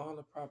saying the law and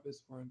the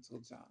prophets were until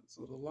John.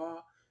 So the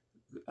law,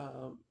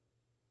 um,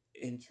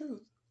 in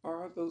truth,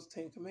 are those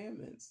 10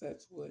 Commandments.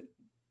 That's what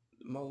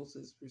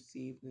Moses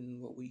received in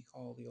what we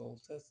call the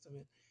Old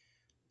Testament.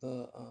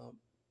 The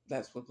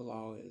That's what the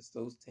law is.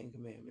 Those 10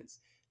 Commandments,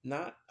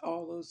 not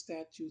all those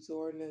statutes,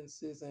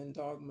 ordinances, and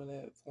dogma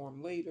that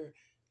form later.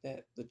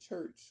 That the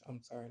church,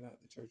 I'm sorry, not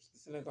the church, the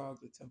synagogue,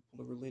 the temple,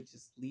 the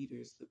religious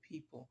leaders, the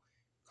people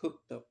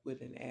cooked up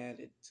with and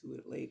added to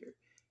it later.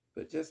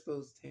 But just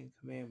those 10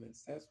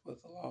 Commandments. That's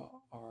what the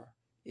law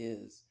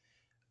is.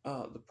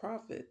 The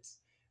prophets,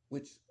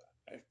 which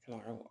I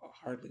can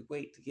hardly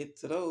wait to get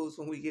to those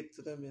when we get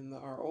to them in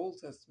our Old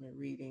Testament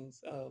readings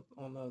of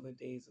on the other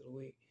days of the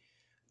week.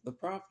 The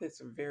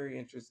prophets are very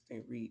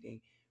interesting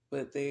reading,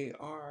 but they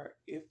are,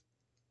 if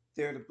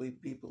they're to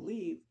be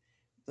believed,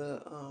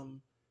 the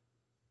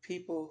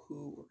people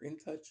who were in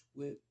touch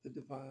with the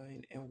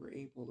divine and were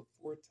able to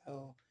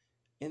foretell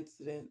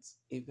incidents,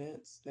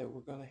 events that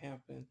were going to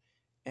happen,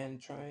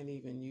 and try and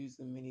even use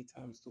them many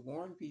times to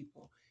warn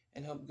people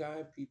and help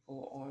guide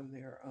people on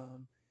their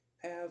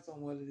paths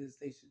on what it is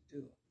they should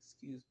do.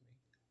 Excuse me.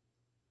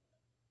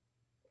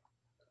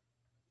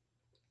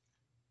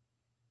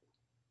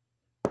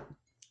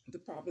 The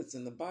prophets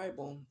in the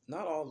Bible,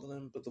 not all of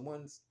them, but the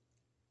ones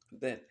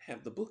that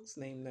have the books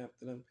named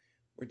after them,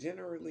 were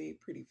generally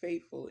pretty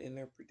faithful in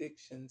their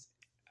predictions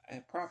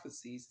and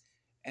prophecies,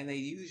 and they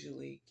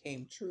usually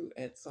came true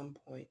at some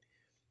point,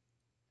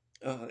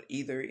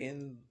 either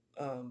in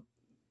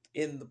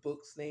the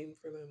books named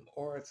for them,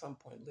 or at some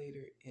point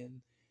later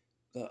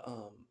the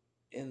um,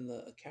 in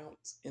the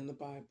accounts in the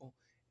Bible,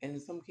 and in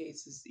some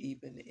cases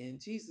even in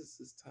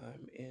Jesus's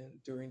time and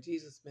during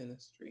Jesus'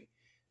 ministry.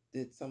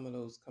 Did some of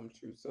those come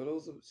true? So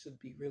those should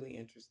be really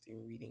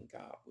interesting reading,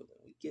 God willing,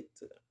 we get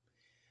to them.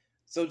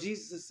 So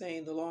Jesus is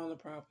saying the law and the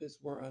prophets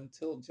were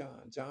until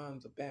John.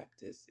 John the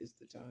Baptist is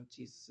the John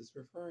Jesus is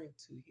referring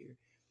to here.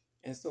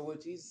 And so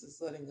what Jesus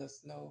is letting us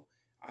know,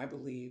 I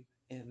believe,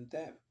 in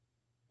that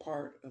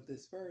part of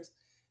this verse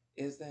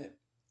is that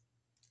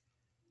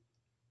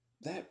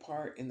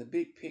part in the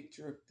big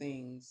picture of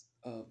things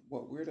of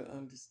what we're to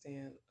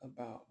understand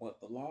about what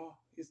the law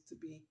is to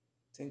be,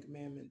 10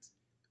 Commandments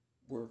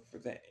were for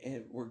that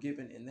and were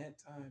given in that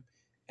time,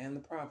 and the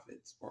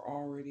prophets were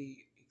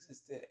already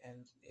existed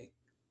and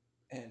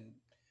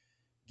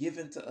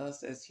given to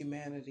us as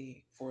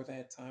humanity for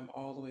that time,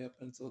 all the way up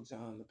until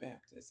John the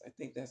Baptist. I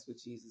think that's what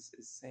Jesus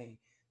is saying.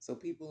 So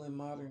people in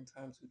modern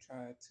times who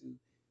try to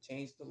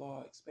change the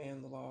law,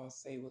 expand the law,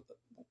 say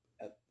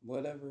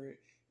whatever,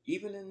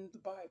 even in the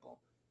Bible,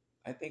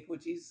 I think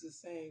what Jesus is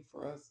saying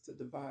for us to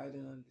divide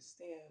and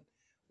understand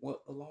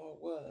what the law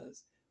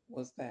was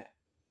that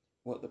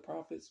what the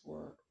prophets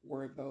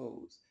were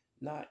those,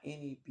 not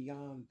any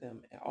beyond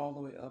them, all the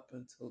way up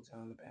until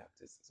John the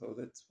Baptist. So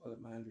that's what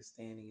my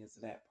understanding is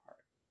of that part.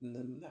 And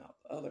then now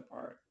the other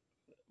part,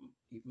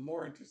 even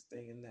more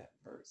interesting in that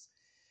verse.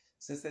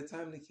 Since that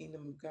time, the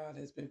kingdom of God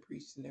has been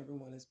preached and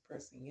everyone is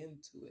pressing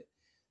into it.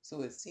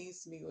 So it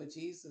seems to me what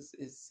Jesus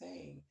is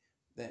saying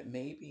that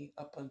maybe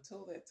up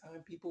until that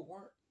time, people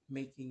weren't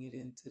making it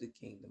into the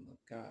kingdom of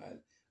God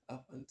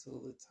up until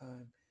the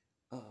time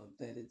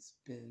that it's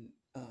been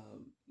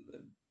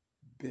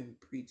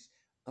preached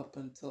up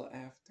until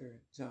after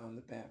John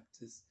the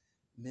Baptist's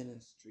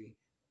ministry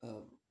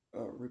of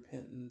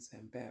repentance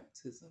and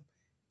baptism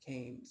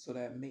came, so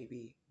that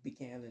maybe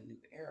began a new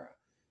era.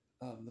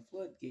 The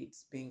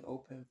floodgates being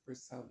open for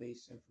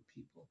salvation for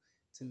people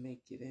to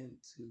make it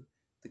into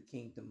the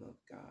kingdom of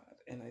God.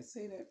 And I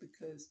say that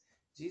because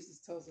Jesus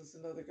tells us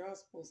in other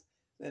gospels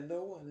that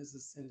no one is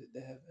ascended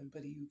to heaven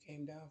but he who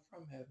came down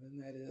from heaven,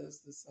 that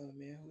is the Son of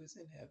Man who is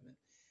in heaven.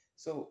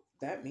 So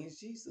that means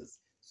Jesus.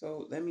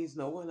 So that means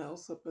no one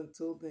else up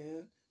until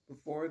then,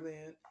 before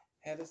then,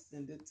 had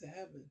ascended to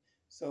heaven.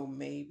 So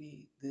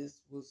maybe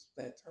this was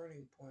that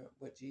turning point,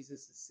 what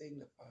Jesus is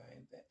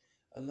signifying, that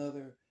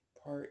another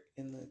part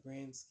in the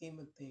grand scheme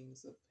of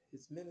things of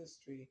his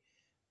ministry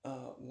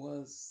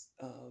was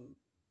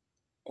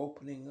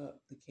opening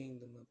up the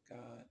kingdom of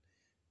God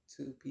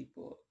to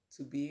people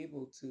to be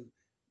able to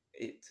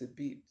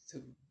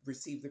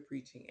receive the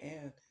preaching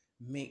and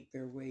make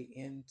their way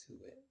into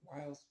it.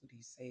 Why else would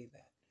he say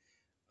that?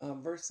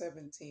 Verse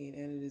 17,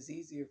 and it is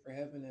easier for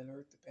heaven and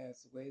earth to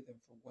pass away than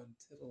for one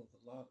tittle of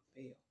the law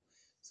to fail.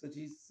 So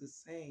Jesus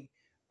is saying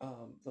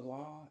the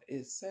law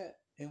is set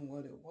in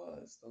what it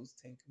was, those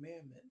 10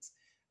 Commandments.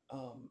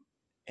 Um,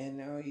 and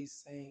now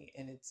he's saying,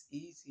 and it's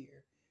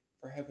easier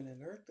for heaven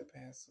and earth to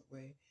pass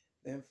away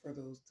than for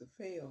those to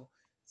fail.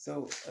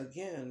 So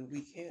again,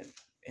 we can't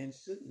and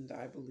shouldn't,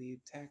 I believe,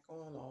 tack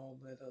on all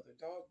that other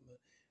dogma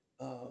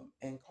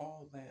and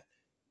call that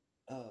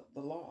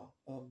the law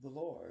of the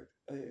Lord,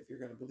 if you're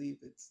going to believe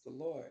it's the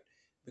Lord,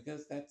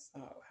 because that's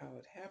not how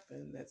it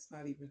happened. That's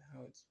not even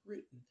how it's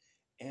written.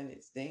 And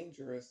it's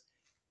dangerous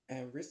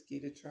and risky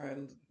to try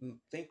and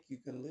think you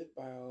can live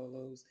by all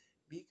those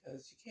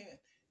because you can't.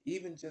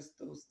 Even just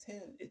those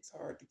 10, it's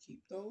hard to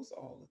keep those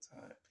all the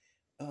time.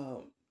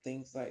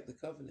 Things like the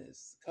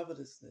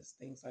covetousness,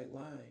 things like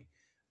lying,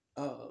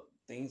 uh,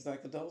 things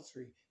like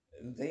adultery,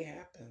 they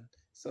happen.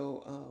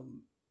 So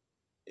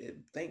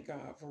thank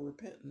God for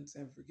repentance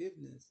and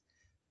forgiveness.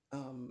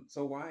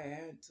 So why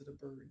add to the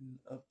burden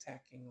of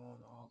tacking on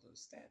all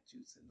those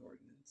statutes and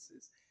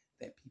ordinances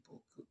that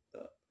people cooked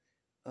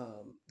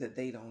up, that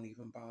they don't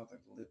even bother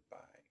to live by?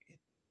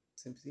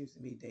 It seems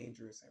to me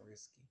dangerous and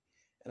risky,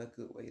 and a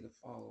good way to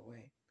fall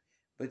away.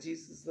 But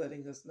Jesus is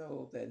letting us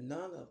know that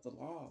none of the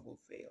law will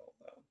fail,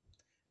 though.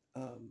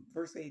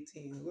 Verse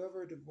 18,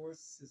 whoever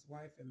divorces his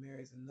wife and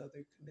marries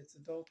another commits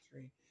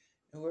adultery,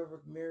 and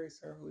whoever marries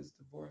her who is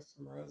divorced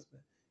from her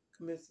husband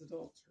commits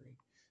adultery.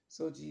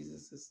 So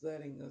Jesus is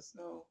letting us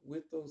know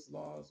with those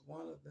laws,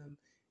 one of them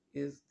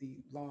is the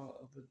law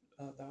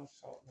of thou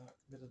shalt not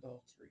commit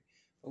adultery.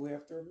 But we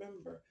have to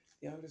remember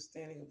the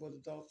understanding of what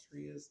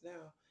adultery is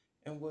now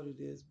and what it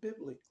is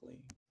biblically.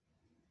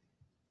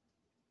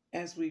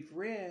 As we've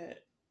read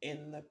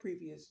in the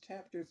previous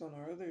chapters on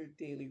our other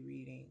daily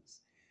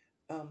readings,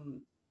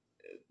 um,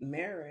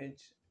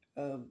 marriage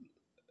uh,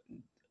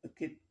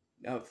 could,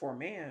 for a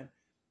man,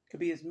 could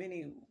be as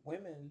many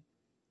women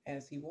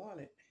as he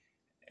wanted,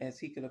 as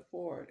he could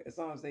afford, as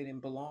long as they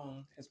didn't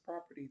belong as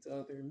property to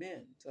other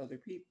men, to other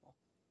people.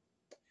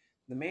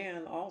 The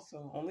man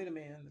also, only the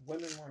man, the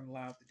women weren't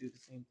allowed to do the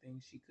same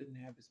thing. She couldn't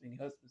have as many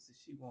husbands as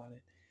she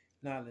wanted,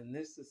 not in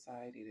this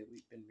society that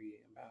we've been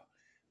reading about.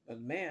 But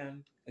the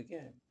man,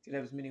 again, could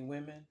have as many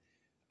women,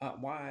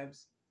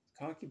 wives,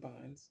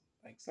 concubines,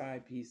 like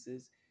side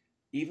pieces,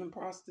 even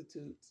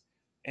prostitutes,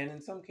 and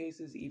in some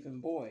cases, even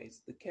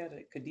boys, the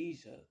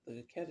Khadijah,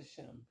 the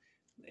Kedishim.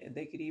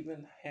 They could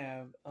even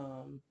have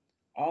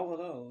all of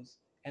those,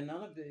 and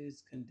none of it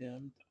is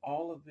condemned.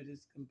 All of it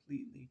is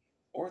completely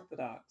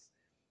orthodox,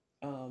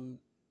 um,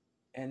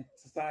 and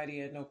society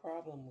had no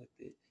problem with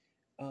it.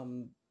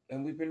 Um,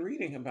 and we've been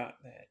reading about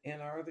that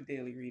in our other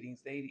daily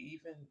readings. They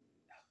even,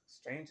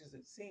 strange as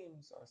it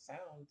seems or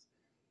sounds,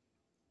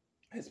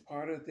 as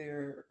part of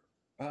their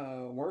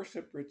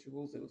worship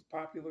rituals. It was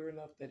popular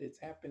enough that it's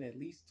happened at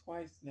least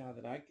twice now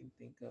that I can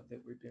think of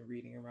that we've been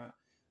reading around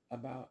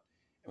about.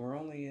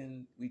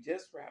 And we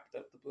just wrapped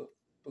up the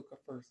book of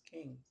First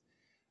Kings.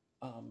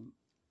 Um,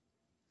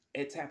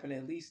 it's happened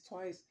at least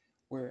twice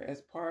where,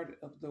 as part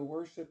of the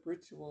worship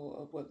ritual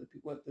of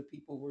what the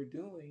people were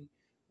doing,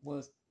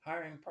 was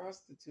hiring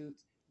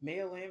prostitutes,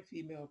 male and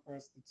female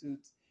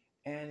prostitutes,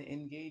 and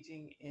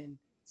engaging in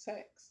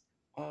sex.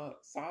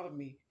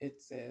 Sodomy, it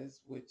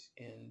says, which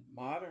in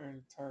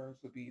modern terms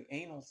would be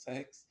anal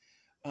sex,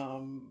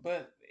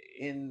 but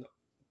in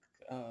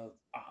uh,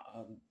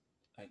 um,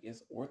 I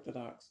guess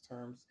Orthodox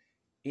terms,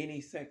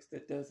 any sex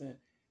that doesn't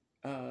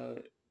uh,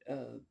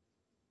 uh,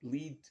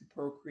 lead to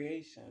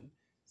procreation.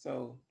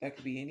 So that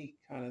could be any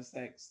kind of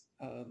sex,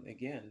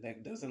 again,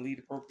 that doesn't lead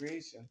to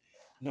procreation,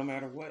 no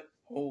matter what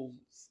holes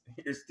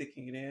you're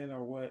sticking it in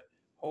or what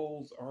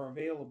holes are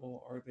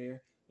available are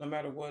there, no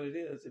matter what it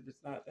is. If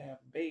it's not to have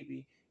a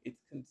baby,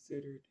 it's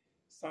considered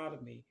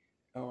sodomy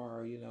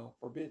or,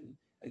 forbidden.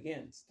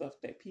 Again, stuff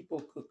that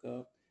people cook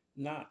up,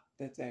 not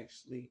that's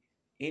actually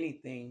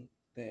anything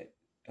that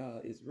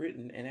is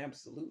written, and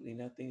absolutely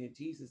nothing that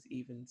Jesus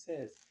even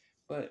says.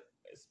 But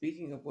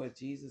speaking of what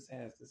Jesus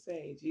has to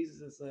say,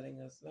 Jesus is letting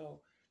us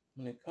know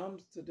when it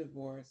comes to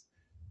divorce,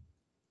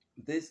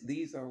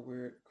 these are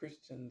where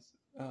Christians,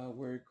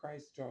 where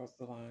Christ draws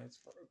the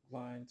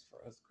lines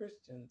for us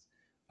Christians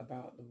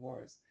about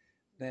divorce.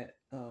 That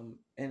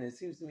and it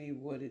seems to me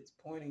what it's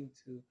pointing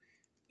to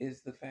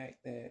is the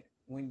fact that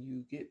when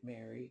you get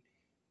married,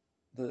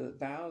 the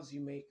vows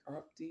you make are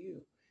up to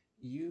you.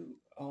 You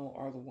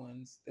are the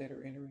ones that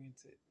are entering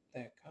into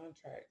that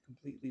contract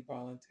completely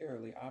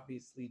voluntarily.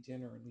 Obviously,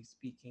 generally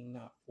speaking,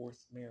 not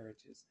forced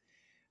marriages,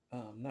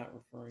 not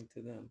referring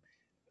to them.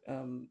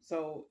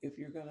 So if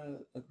you're going to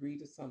agree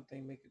to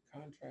something, make a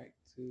contract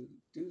to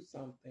do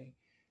something,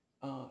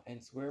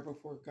 and swear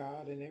before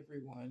God and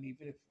everyone,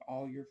 even if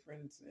all your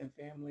friends and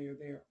family are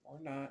there or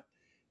not,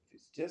 if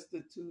it's just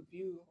the two of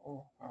you,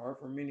 or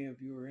however many of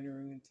you are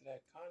entering into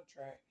that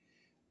contract,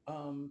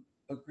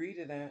 agree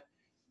to that,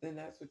 then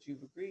that's what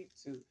you've agreed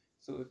to.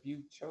 So if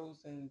you've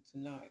chosen to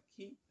not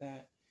keep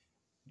that,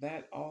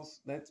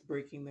 that's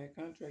breaking that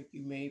contract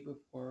you made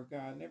before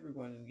God and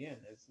everyone. And again,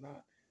 it's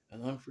not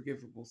an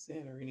unforgivable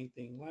sin or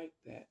anything like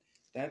that.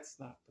 That's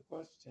not the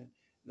question.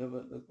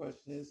 The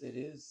question is, it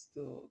is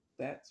still,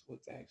 that's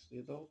what's actually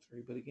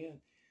adultery. But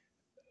again,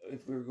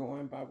 if we're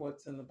going by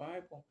what's in the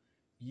Bible,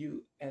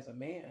 you as a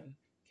man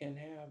can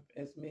have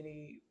as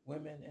many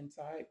women and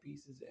side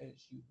pieces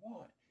as you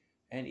want,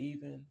 and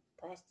even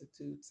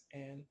prostitutes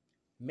and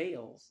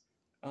males,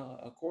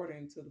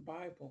 according to the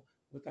Bible,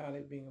 without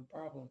it being a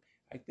problem.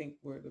 I think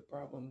where the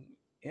problem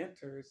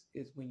enters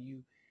is when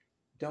you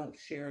don't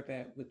share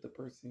that with the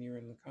person you're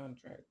in the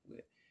contract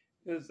with.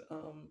 Because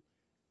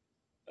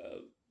uh,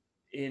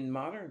 in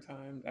modern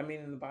times, I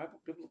mean, in the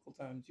biblical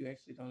times, you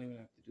actually don't even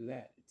have to do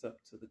that. It's up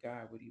to the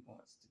guy what he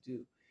wants to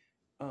do.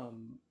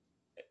 Um,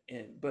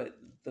 but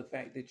the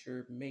fact that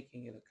you're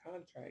making it a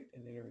contract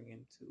and entering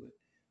into it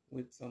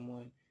with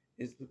someone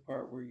is the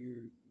part where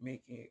you're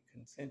making it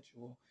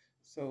consensual.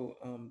 So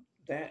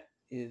that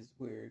is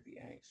where the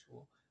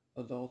actual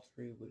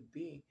adultery would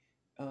be,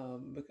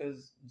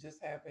 because just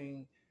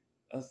having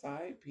a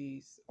side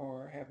piece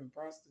or having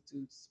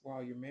prostitutes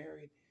while you're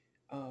married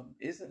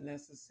isn't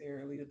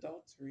necessarily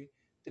adultery,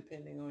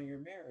 depending on your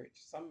marriage.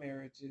 Some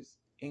marriages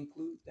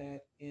include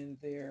that in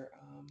their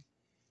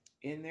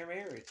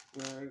marriage,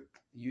 where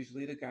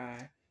usually the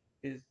guy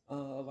is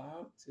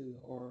allowed to,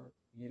 or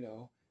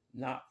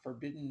not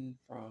forbidden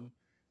from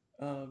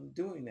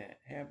doing that,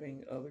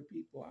 having other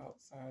people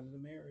outside of the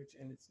marriage,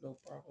 and it's no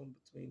problem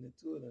between the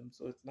two of them.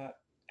 So it's not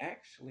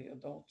actually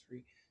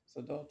adultery.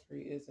 So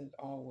adultery isn't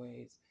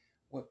always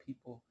what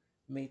people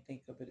may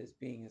think of it as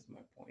being, is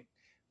my point.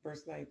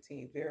 Verse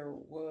 19, there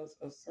was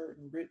a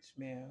certain rich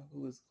man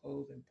who was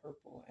clothed in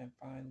purple and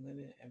fine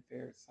linen and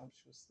fared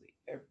sumptuously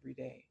every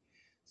day.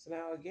 So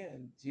now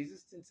again,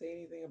 Jesus didn't say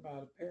anything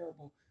about a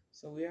parable,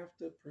 so we have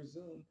to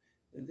presume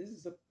and this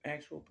is an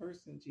actual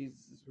person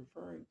Jesus is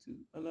referring to,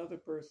 another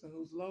person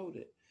who's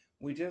loaded.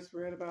 We just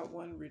read about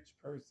one rich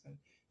person.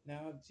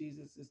 Now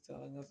Jesus is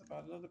telling us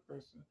about another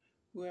person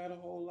who had a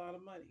whole lot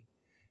of money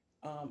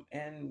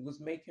and was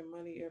making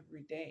money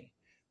every day.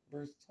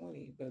 Verse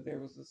 20, but there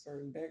was a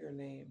certain beggar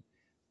named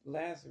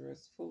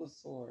Lazarus, full of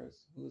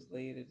sores, who was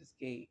laid at his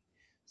gate.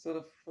 So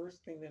the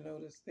first thing to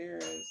notice there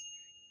is,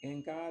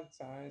 in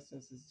God's eyes,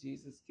 since it's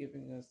Jesus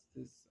giving us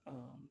this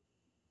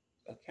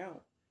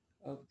account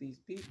of these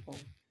people,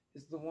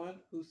 is the one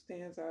who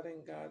stands out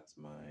in God's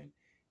mind,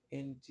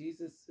 in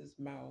Jesus's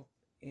mouth,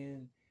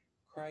 in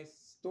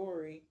Christ's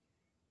story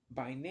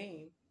by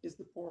name, is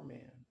the poor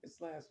man.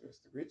 It's Lazarus.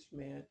 The rich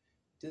man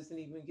doesn't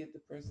even get the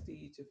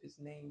prestige of his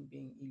name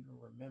being even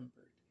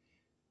remembered.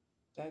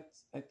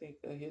 That's, I think,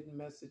 a hidden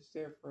message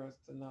there for us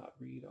to not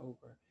read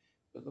over.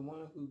 But the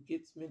one who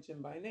gets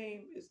mentioned by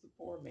name is the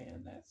poor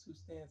man. That's who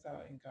stands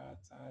out in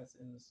God's eyes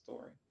in the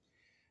story.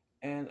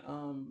 And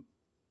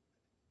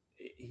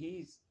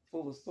he's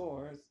full of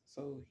sores,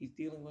 so he's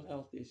dealing with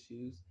health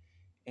issues,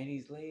 and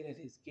he's laid at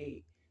his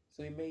gate.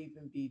 So he may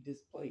even be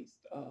displaced,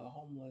 a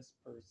homeless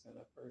person,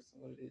 a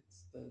person, what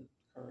it's the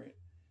current,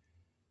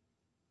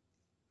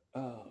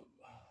 um,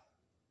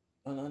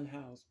 an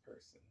unhoused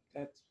person.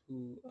 That's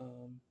who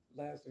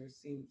Lazarus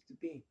seems to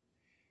be,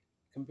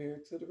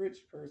 compared to the rich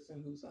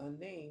person who's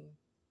unnamed,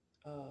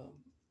 um,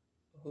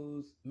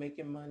 who's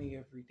making money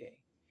every day.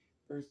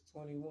 Verse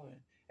 21.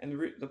 And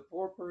the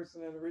poor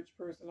person and the rich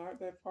person aren't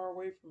that far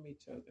away from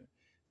each other,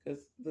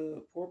 because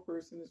the poor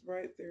person is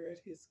right there at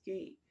his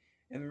gate.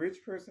 And the rich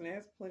person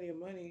has plenty of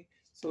money.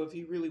 So if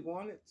he really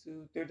wanted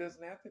to, there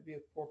doesn't have to be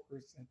a poor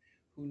person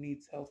who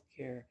needs health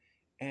care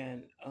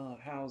and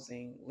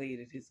housing laid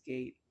at his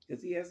gate,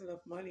 because he has enough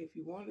money if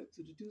he wanted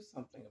to do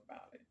something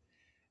about it.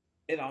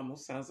 It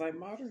almost sounds like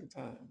modern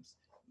times.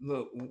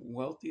 The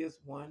wealthiest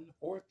 1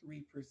 or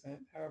 3%,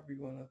 however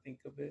you want to think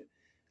of it,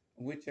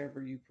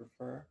 whichever you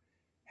prefer,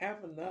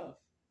 have enough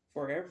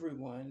for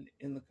everyone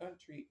in the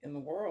country, in the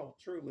world,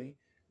 truly,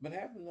 but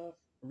have enough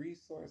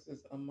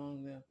resources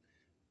among them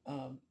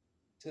um,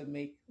 to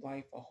make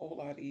life a whole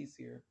lot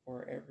easier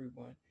for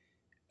everyone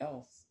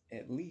else,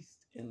 at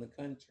least in the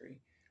country.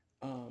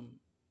 Um,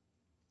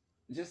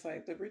 just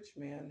like the rich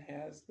man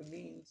has the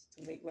means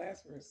to make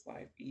Lazarus'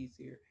 life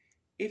easier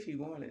if he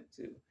wanted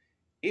to,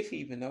 if he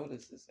even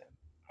notices him.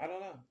 I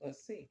don't know.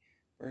 Let's see.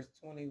 Verse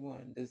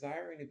 21,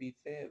 desiring to be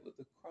fed with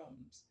the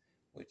crumbs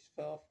which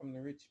fell from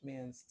the rich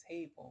man's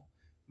table.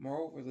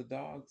 Moreover, the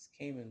dogs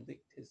came and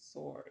licked his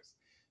sores.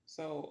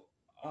 So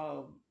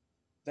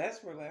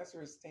that's where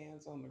Lazarus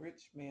stands on the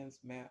rich man's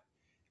map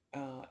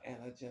and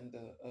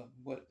agenda of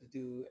what to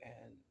do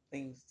and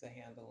things to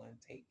handle and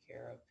take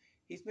care of.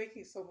 He's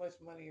making so much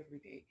money every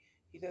day.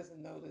 He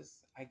doesn't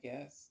notice, I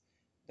guess,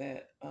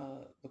 that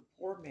the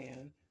poor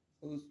man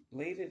who's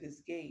laid at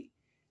his gate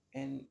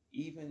and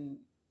even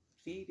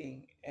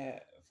feeding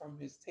from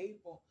his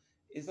table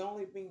is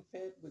only being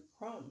fed with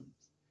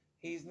crumbs.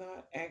 He's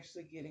not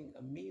actually getting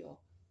a meal,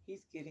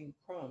 he's getting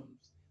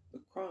crumbs,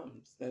 the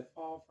crumbs that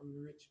fall from the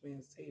rich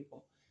man's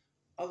table,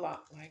 a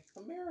lot like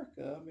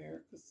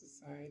America's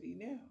society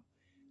now.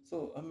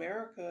 So,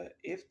 America,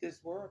 if this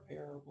were a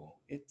parable,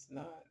 it's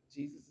not.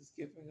 Jesus is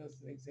giving us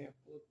an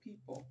example of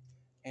people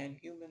and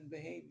human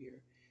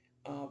behavior.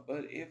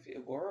 But if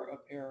it were a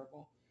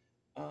parable,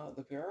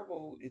 the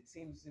parable, it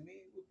seems to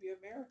me, would be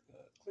America,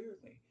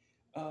 clearly,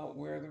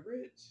 where the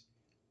rich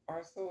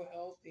are so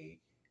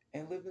healthy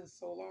and living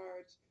so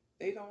large,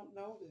 they don't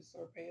notice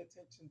or pay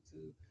attention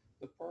to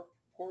the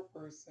poor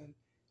person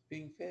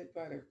being fed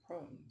by their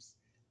crumbs.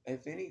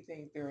 If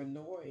anything, they're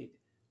annoyed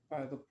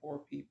by the poor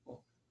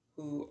people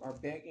who are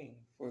begging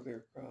for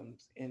their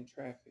crumbs in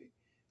traffic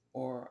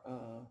or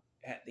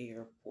at the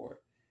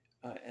airport.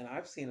 And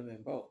I've seen them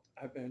in both.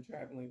 I've been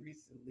traveling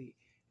recently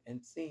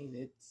and seen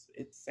it's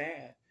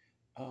sad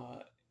uh,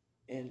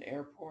 in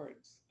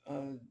airports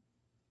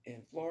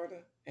in Florida,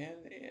 and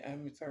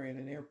I'm sorry, in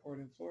an airport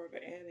in Florida,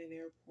 and in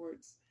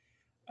airports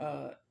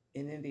uh,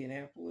 in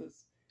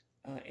Indianapolis,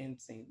 in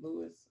St.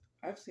 Louis.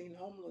 I've seen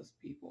homeless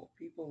people,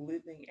 people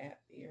living at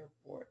the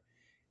airport.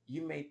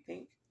 You may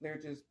think they're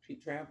just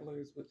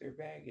travelers with their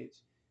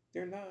baggage.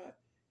 They're not.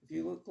 If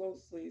you look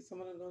closely,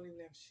 some of them don't even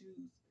have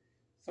shoes.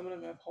 Some of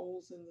them have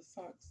holes in the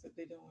socks that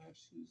they don't have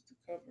shoes to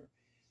cover.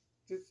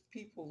 There's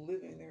people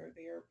living there at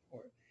the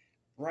airport,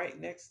 right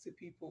next to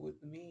people with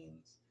the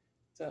means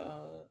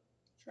to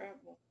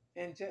travel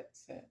and jet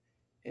set.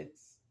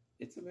 It's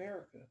it's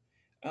America.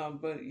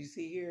 But you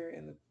see here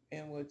in the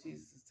and what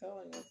Jesus is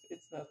telling us,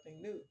 it's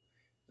nothing new.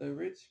 The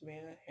rich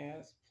man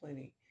has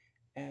plenty,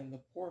 and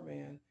the poor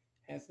man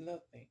has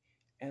nothing.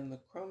 And the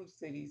crumbs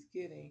that he's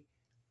getting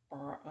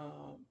are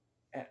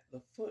at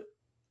the foot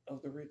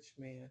of the rich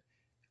man,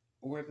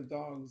 where the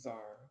dogs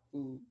are,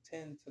 who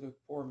tend to the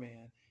poor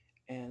man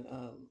and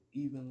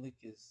even lick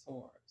his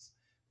sores.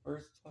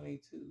 Verse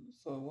 22.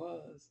 So it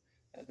was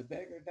that the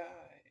beggar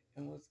died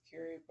and was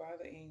carried by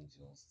the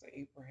angels to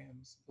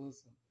Abraham's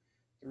bosom.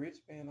 The rich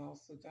man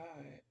also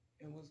died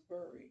and was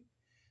buried.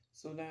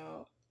 So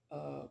now,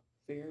 a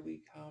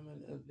fairly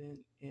common event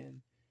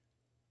in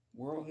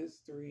world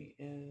history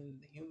and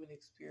the human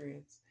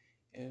experience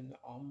in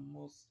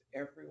almost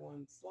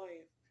everyone's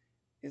life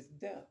is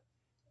death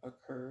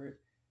occurred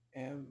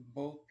and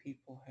both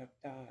people have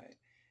died.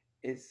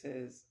 It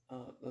says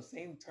the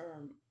same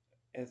term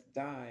as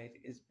died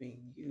is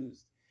being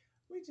used.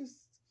 We're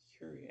just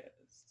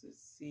curious to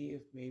see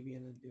if maybe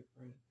in a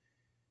different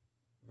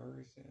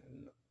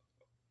version.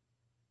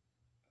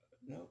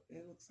 No,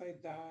 it looks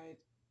like died.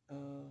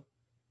 Uh,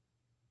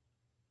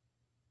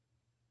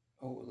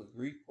 oh, the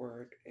Greek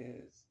word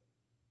is,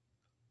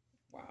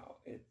 wow,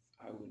 it's,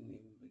 I wouldn't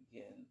even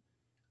begin.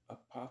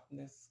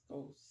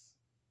 Apothnescos,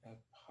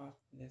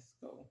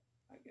 apothnesco.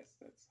 I guess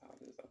that's how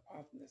it is.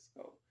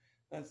 Apothnesco.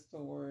 That's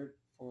the word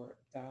for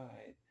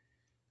died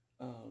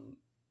um,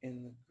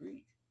 in the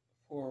Greek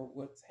for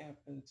what's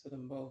happened to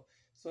them both.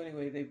 So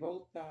anyway, they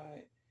both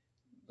died,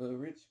 the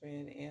rich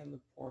man and the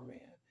poor man.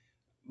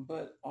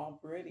 But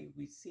already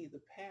we see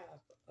the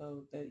path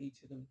of that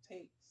each of them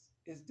takes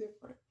is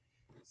different.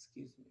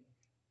 Excuse me.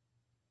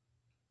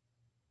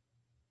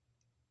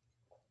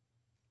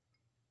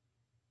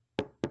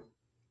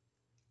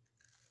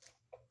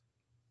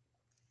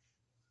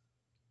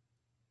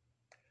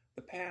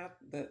 The path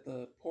that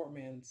the poor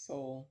man's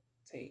soul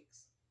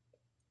takes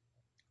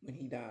when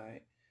he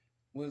died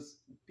was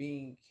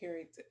being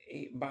carried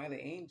by the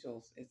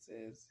angels. It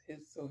says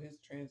his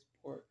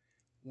transport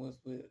was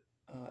with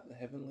the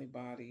heavenly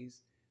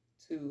bodies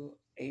to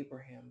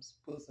Abraham's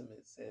bosom.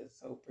 It says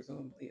so,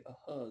 presumably a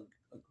hug,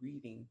 a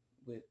greeting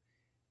with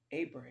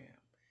Abraham.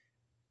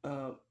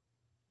 Uh,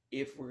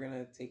 if we're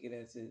gonna take it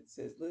as it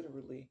says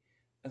literally,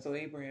 and so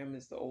Abraham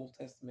is the Old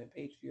Testament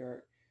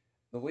patriarch.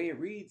 The way it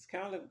reads,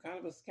 kind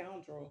of a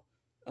scoundrel.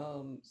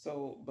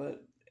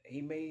 But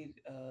he made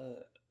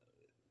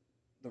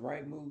the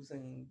right moves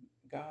in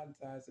God's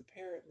eyes,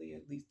 apparently,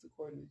 at least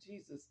according to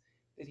Jesus,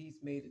 that he's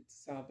made it to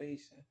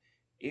salvation.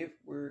 If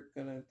we're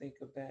going to think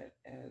of that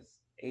as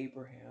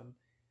Abraham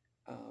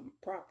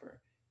proper,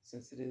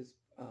 since it is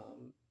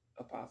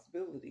a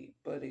possibility,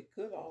 but it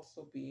could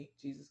also be,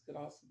 Jesus could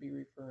also be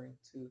referring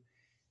to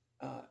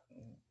uh,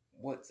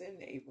 what's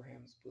in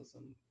Abraham's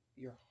bosom,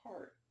 your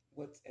heart.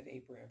 What's at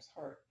Abraham's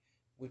heart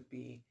would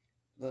be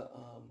the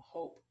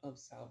hope of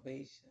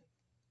salvation,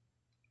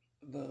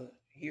 the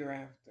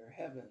hereafter,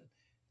 heaven.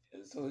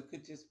 So it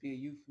could just be a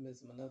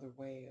euphemism, another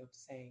way of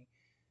saying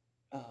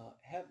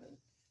heaven.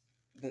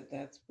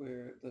 That's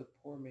where the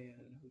poor man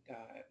who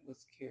died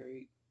was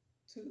carried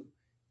to,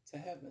 to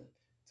heaven,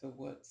 to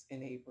what's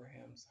in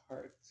Abraham's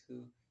heart,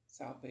 to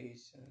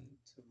salvation,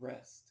 to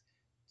rest,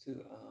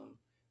 to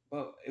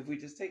but if we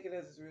just take it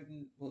as it's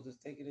written, we'll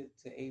just take it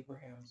to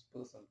Abraham's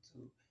bosom, to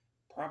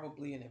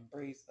probably an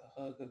embrace,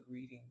 a hug, a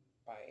greeting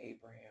by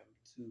Abraham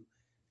to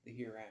the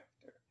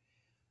hereafter.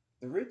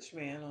 The rich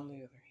man, on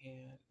the other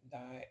hand,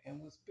 died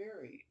and was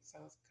buried.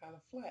 Sounds kind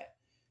of flat.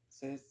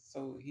 Says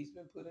so he's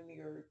been put in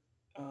the earth.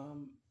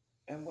 Um,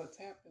 and what's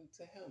happened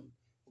to him?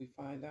 We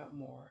find out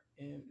more.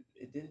 And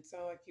it didn't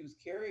sound like he was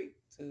carried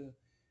to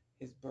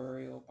his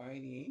burial by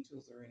any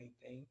angels or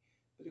anything,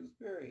 but he was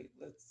buried.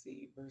 Let's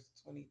see, verse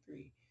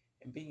 23.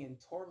 And being in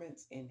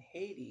torments in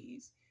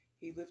Hades,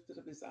 he lifted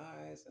up his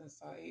eyes and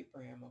saw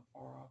Abraham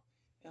afar off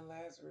and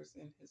Lazarus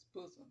in his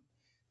bosom.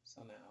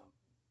 So now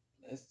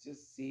let's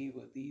just see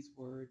what these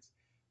words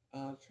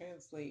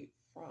translate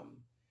from.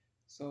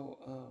 So,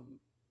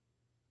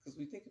 because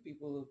we think of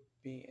people of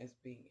being as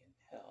being in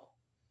hell,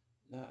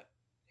 not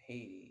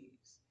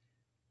Hades,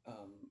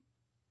 um,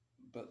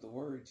 but the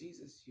word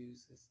Jesus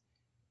uses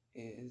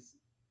is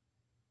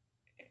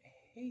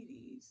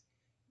Hades.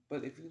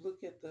 But if you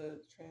look at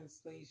the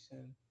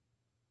translation,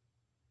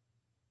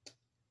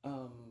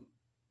 um,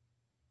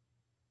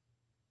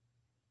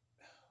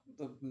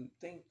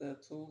 the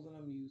tool that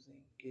I'm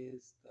using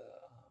is the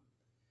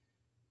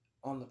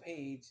on the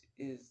page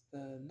is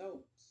the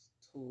notes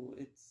tool.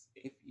 It's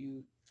if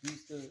you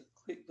use the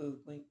click the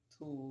link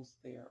tools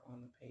there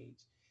on the page,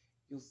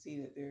 you'll see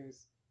that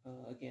there's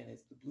again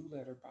it's the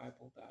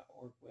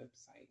blueletterbible.org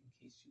website in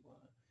case you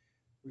want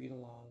to read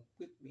along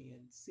with me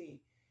and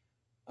see.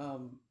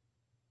 Um,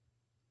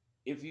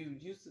 if you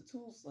use the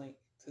tools link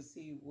to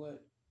see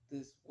what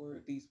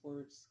these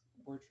words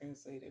were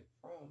translated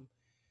from,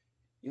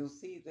 you'll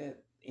see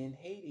that in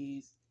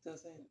Hades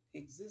doesn't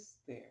exist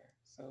there.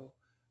 So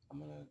I'm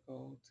going to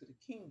go to the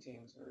King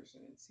James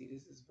Version and see.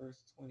 This is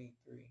verse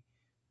 23.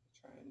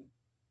 Try and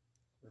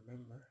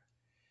remember.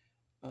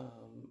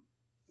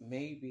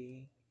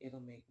 Maybe it'll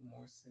make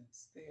more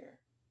sense there.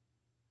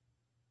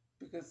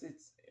 Because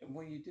it's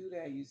when you do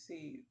that, you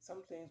see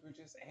some things were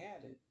just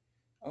added.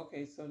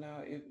 Okay, so now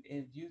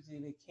if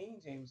using the King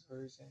James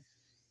Version,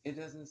 it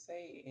doesn't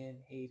say in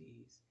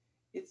Hades,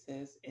 it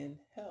says in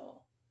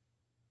hell,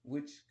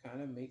 which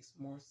kind of makes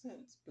more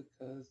sense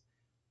because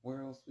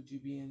where else would you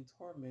be in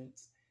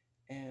torments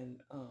and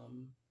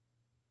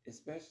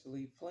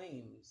especially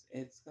flames?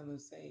 It's gonna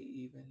say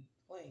even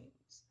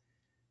flames.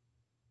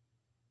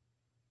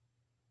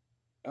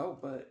 Oh,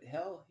 but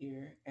hell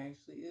here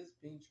actually is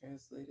being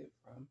translated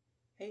from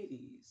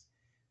Hades.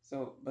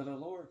 So, but a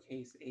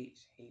lowercase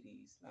h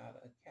Hades, not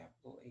a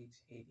capital H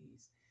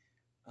Hades.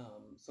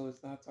 So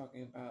it's not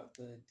talking about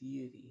the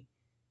deity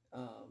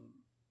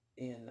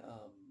in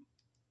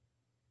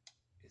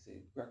is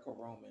it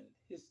Greco-Roman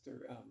history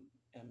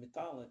and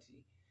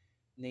mythology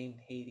named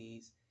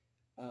Hades,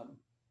 um,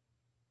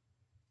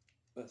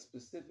 but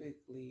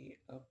specifically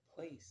a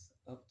place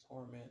of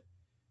torment.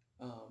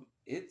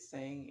 It's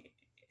saying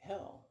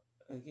hell.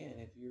 Again,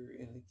 if you're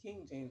in the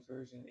King James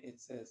Version, it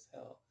says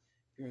hell.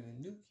 If you're in the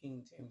New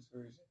King James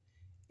Version,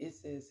 it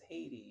says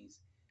Hades.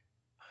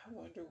 I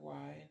wonder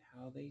why and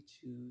how they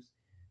choose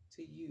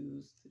to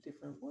use the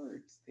different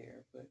words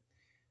there, but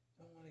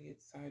I don't want to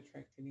get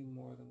sidetracked any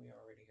more than we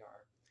already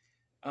are.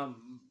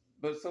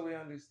 But so we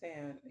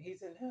understand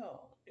he's in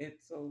hell.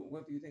 It's so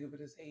whether you think of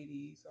it as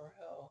Hades or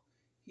hell,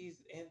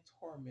 he's in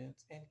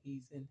torment and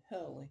he's in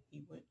hell and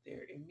he went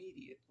there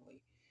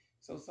immediately.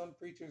 So some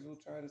preachers will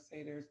try to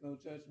say there's no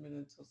judgment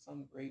until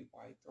some great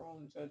white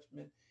throne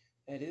judgment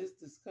that is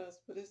discussed,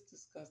 but it's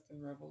discussed in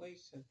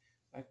Revelation,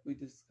 like we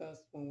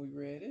discussed when we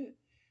read it.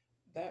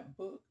 That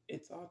book,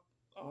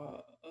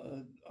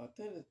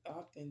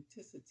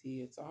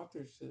 authenticity, its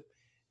authorship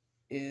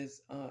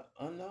is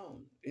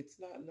unknown. It's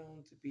not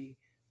known to be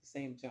the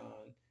same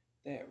John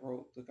that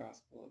wrote the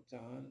Gospel of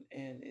John,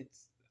 and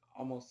it's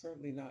almost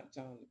certainly not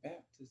John the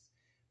Baptist,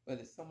 but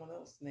it's someone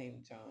else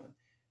named John.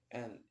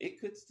 And it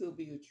could still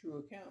be a true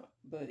account,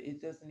 but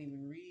it doesn't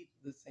even read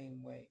the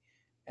same way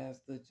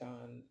as the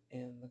John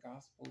in the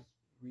Gospels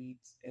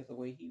reads, as the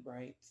way he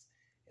writes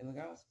in the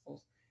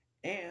Gospels.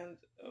 And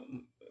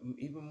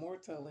even more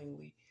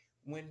tellingly,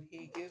 when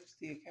he gives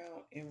the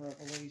account in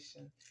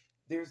Revelation,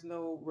 there's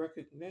no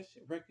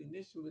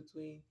recognition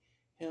between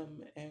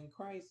him and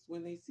Christ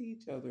when they see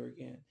each other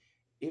again.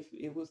 If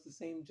it was the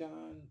same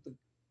John,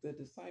 the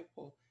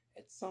disciple,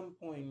 at some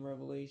point in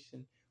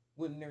Revelation,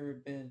 wouldn't there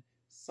have been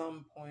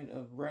some point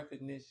of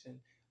recognition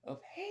of,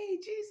 hey,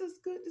 Jesus,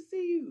 good to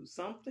see you?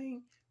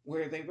 Something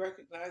where they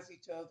recognize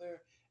each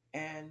other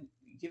and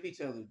give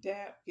each other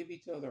dap, give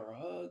each other a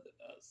hug,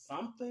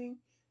 something.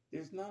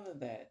 There's none of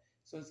that.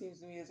 So it seems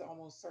to me it's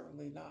almost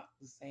certainly not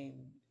the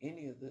same,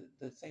 any of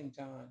the same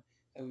John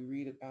that we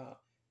read about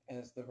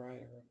as the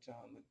writer of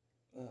John,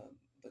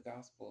 the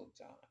Gospel of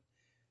John.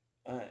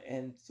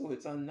 And so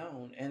it's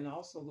unknown. And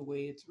also the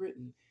way it's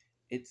written,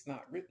 it's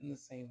not written the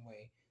same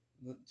way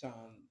that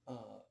John,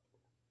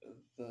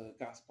 the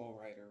Gospel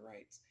writer,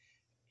 writes.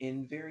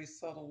 In very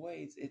subtle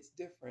ways, it's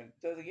different.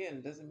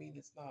 Again, doesn't mean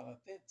it's not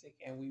authentic.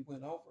 And we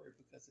went over it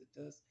because it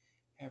does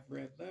have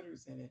red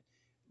letters in it,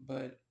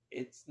 but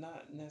it's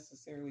not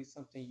necessarily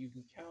something you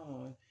can count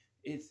on.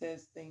 It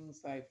says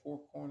things like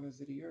four corners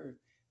of the earth.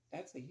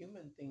 That's a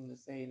human thing to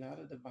say, not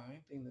a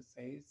divine thing to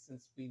say,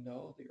 since we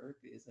know the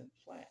earth isn't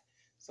flat.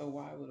 So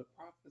why would a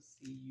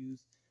prophecy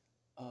use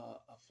a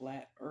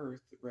flat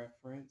earth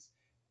reference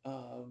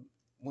um,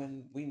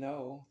 when we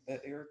know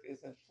that the earth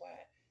isn't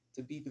flat?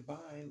 To be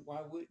divine,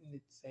 why wouldn't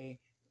it say,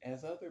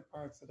 as other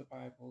parts of the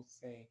Bible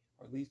say,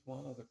 or at least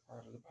one other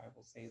part of the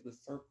Bible say, the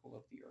circle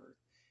of the earth?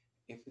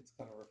 If it's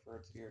going to refer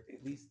to the earth,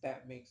 at least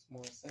that makes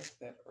more sense,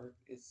 that earth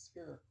is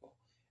spherical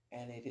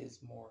and it is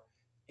more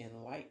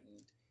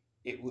enlightened.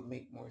 It would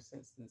make more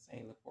sense than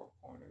saying the four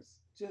corners,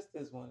 just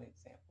as one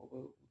example.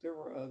 But there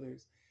were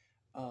others.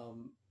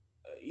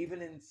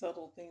 Even in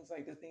subtle things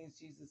like the things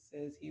Jesus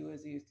says, he who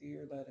has ears to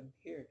hear, let him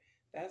hear.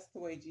 That's the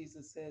way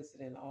Jesus says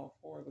it in all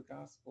four of the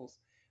Gospels,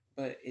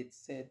 but it's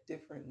said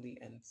differently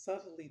and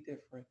subtly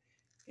different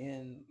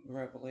in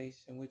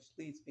Revelation, which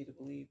leads me to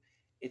believe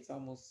it's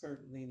almost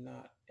certainly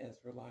not as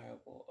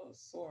reliable a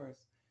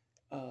source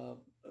of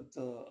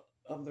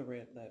the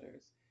red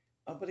letters.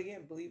 But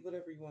again, believe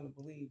whatever you want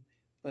to believe,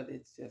 but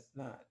it's just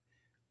not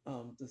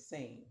the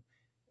same.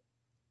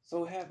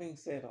 So, having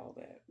said all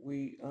that,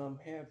 we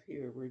have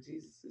here where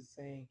Jesus is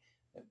saying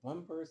that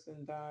one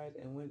person died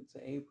and went to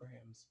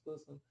Abraham's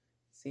bosom.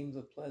 Seems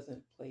a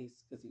pleasant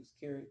place because he was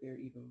carried there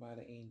even by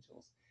the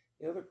angels.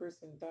 The other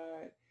person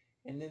died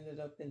and ended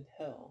up in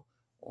hell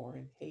or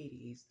in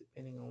Hades,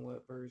 depending on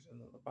what version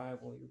of the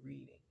Bible you're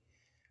reading.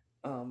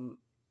 Um,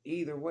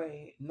 Either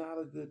way, not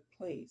a good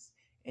place.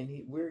 and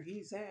where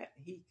he's at,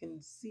 he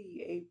can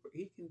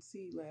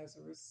see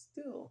Lazarus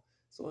still.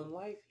 So in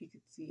life, he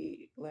could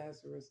see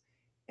Lazarus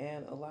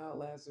and allow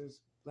Lazarus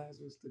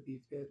to be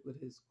fed with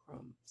his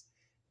crumbs.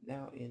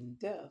 Now in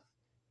death,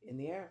 in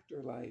the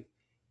afterlife,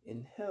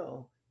 in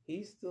hell,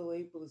 he's still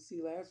able to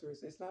see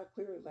Lazarus. It's not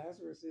clear that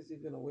Lazarus is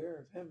even aware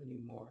of him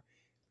anymore,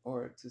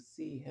 or to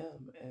see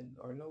him and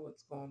or know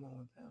what's going on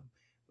with him.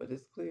 But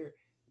it's clear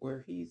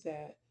where he's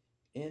at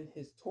in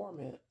his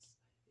torments,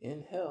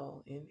 in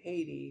hell, in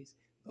Hades.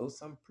 Though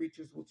some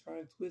preachers will try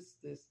and twist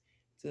this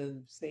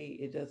to say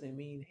it doesn't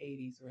mean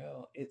Hades or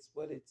hell. It's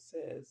what it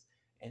says,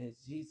 and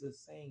it's Jesus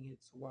saying it,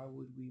 so why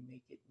would we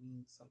make it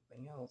mean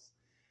something else?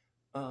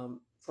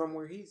 From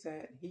where he's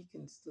at, he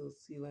can still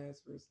see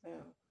Lazarus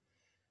now.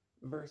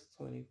 Verse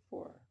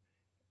 24.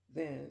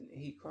 Then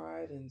he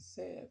cried and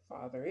said,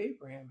 Father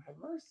Abraham, have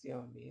mercy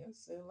on me, and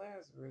send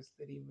Lazarus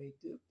that he may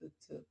dip the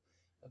tip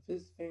of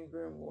his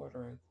finger in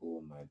water and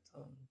cool my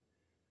tongue.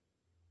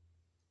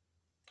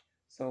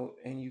 So,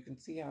 and you can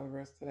see how the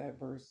rest of that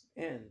verse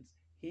ends.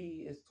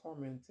 He is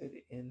tormented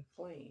in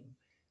flame.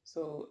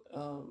 So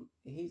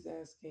he's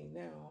asking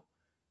now,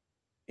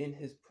 in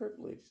his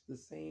privilege, the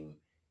same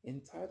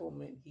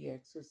entitlement he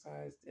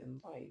exercised in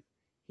life,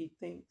 he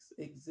thinks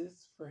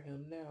exists for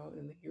him now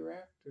in the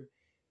hereafter.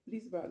 But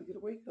he's about to get a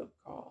wake up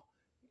call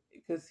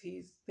because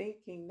he's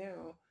thinking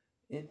now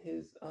in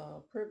his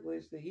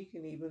privilege that he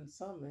can even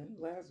summon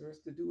Lazarus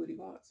to do what he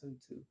wants him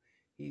to.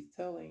 He's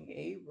telling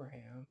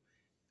Abraham,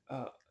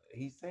 uh,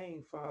 he's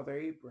saying Father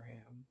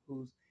Abraham,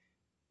 who's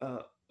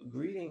uh,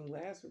 greeting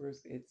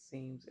Lazarus, it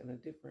seems, in a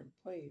different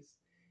place.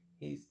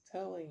 He's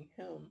telling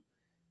him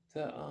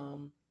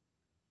to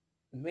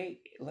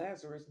make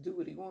Lazarus do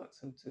what he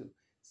wants him to,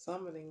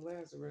 summoning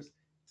Lazarus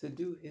to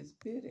do his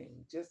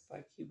bidding, just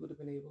like he would have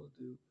been able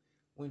to do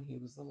when he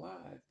was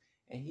alive.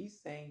 And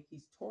he's saying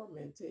he's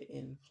tormented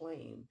in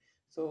flame.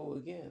 So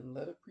again,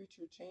 let a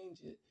preacher change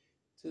it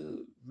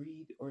to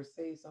read or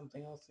say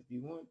something else if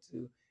you want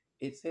to.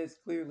 It says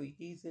clearly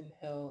he's in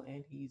hell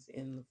and he's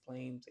in the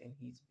flames and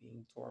he's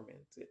being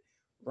tormented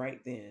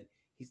right then.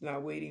 He's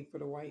not waiting for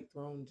the white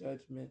throne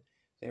judgment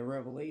that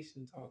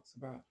Revelation talks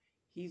about.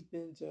 He's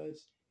been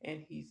judged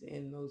and he's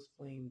in those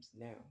flames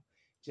now,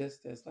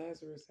 just as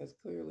Lazarus has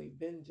clearly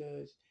been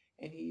judged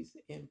and he's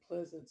in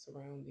pleasant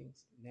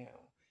surroundings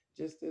now,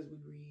 just as we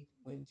read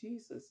when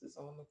Jesus is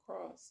on the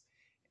cross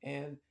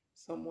and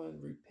someone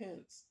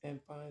repents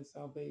and finds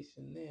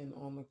salvation then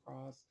on the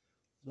cross.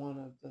 One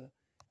of the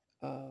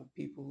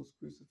people who's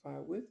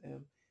crucified with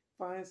him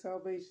find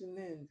salvation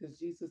then, because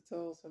Jesus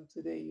tells him,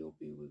 today you'll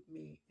be with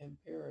me in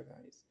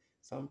paradise.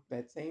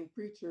 That same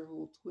preacher who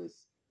will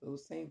twist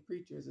those same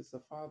preachers, it's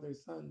a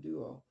father-son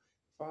duo.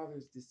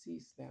 Father's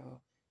deceased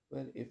now,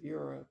 but if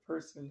you're a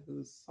person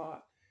who's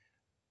sought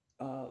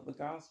the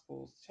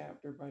Gospels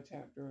chapter by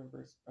chapter and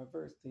verse by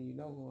verse, then you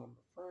know who I'm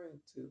referring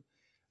to.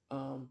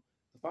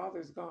 The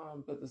father's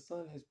gone, but the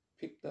son has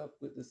picked up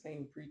with the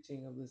same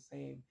preaching of the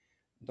same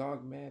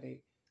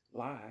dogmatic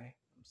lie.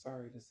 I'm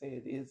sorry to say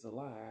it is a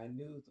lie. I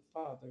knew the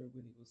father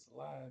when he was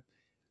alive,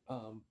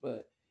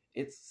 but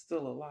it's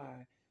still a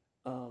lie,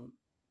 um,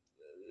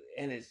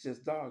 and it's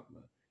just dogma.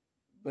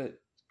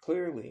 But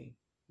clearly,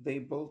 they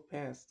both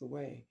passed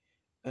away.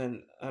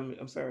 And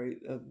I'm sorry,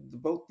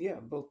 both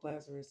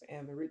Lazarus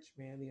and the rich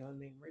man, the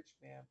unnamed rich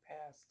man,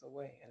 passed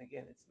away. And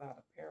again, it's not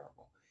a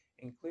parable.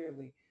 And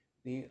clearly,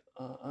 the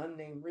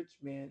unnamed rich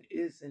man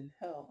is in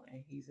hell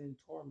and he's in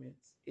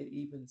torments. It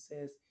even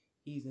says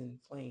he's in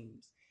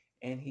flames.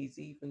 And he's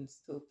even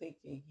still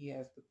thinking he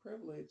has the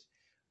privilege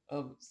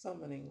of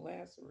summoning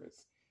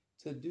Lazarus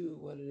to do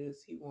what it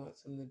is he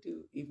wants him to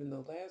do, even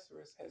though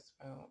Lazarus has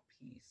found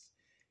peace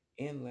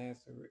in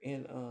Lazarus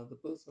in the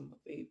bosom of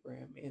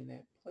Abraham, in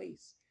that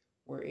place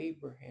where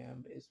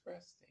Abraham is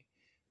resting.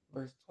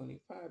 Verse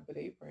 25, but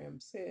Abraham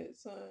said,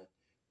 Son,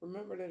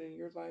 remember that in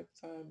your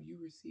lifetime you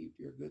received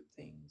your good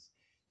things,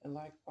 and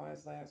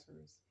likewise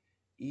Lazarus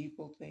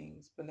evil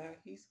things, but now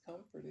he's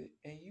comforted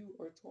and you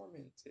are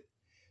tormented.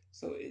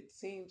 So it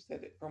seems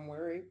that from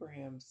where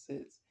Abraham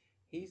sits,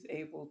 he's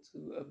able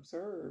to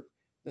observe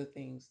the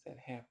things that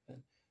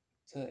happen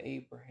to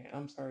Abraham.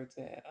 I'm sorry,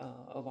 to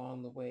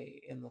along the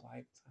way in the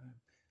lifetime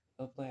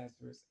of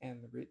Lazarus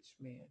and the rich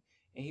man,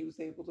 and he was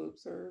able to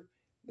observe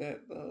that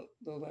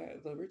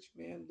the rich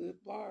man lived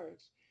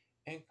large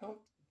and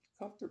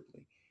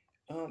comfortably.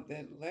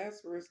 That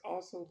Lazarus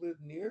also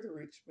lived near the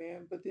rich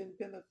man, but didn't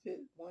benefit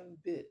one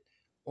bit.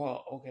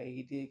 Well, okay,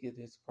 he did get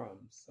his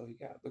crumbs, so he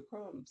got the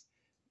crumbs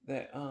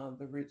that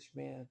the rich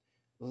man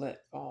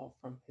let fall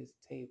from his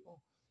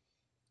table.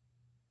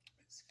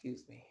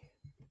 Excuse me.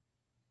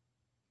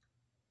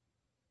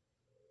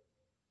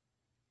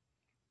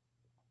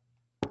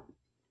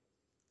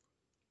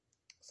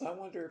 So I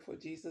wonder if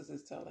what Jesus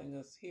is telling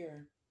us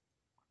here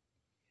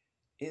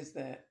is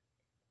that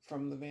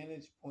from the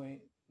vantage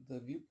point, the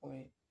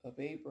viewpoint of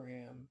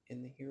Abraham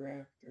in the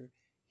hereafter,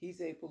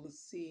 he's able to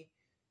see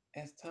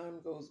as time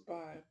goes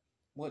by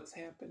what's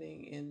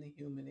happening in the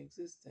human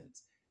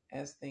existence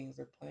as things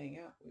are playing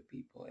out with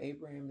people.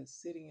 Abraham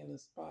is sitting in a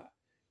spot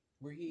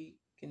where he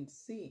can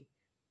see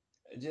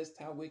just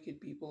how wicked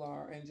people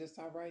are and just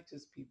how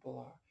righteous people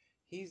are.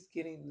 He's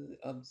getting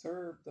to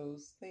observe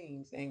those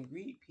things and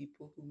greet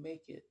people who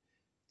make it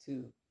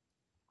to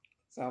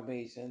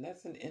salvation.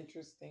 That's an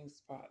interesting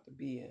spot to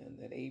be in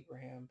that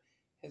Abraham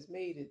has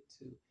made it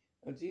to.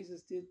 Now,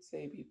 Jesus did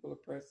say people are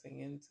pressing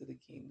into the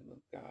kingdom of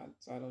God.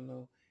 So I don't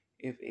know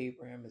if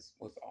Abraham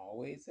was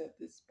always at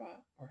this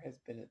spot or has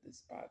been at this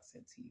spot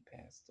since he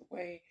passed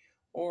away,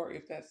 or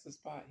if that's the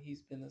spot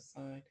he's been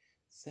assigned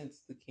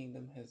since the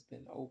kingdom has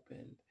been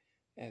opened,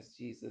 as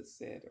Jesus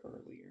said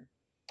earlier.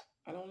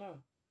 I don't know.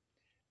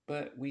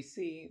 But we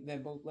see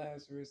that both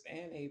Lazarus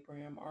and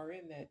Abraham are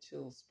in that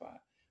chill spot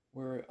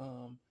where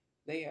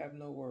they have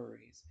no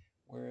worries,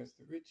 whereas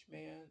the rich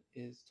man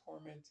is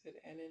tormented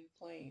and in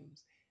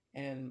flames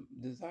and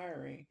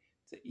desiring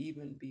to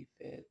even be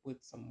fed with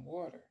some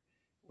water,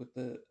 with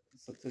the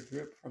so to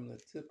drip from the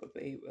tip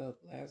of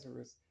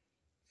Lazarus'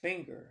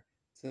 finger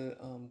to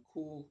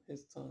cool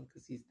his tongue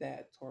because he's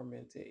that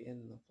tormented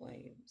in the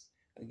flames.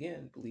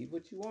 Again, believe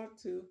what you want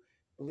to,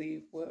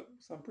 believe what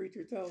some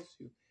preacher tells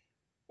you,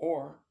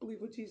 or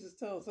believe what Jesus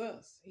tells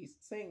us. He's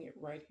saying it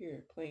right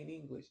here, plain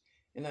English.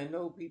 And I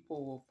know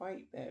people will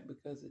fight that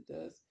because it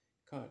does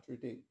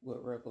contradict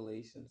what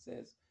Revelation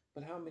says.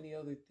 But how many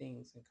other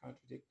things and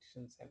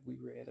contradictions have we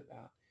read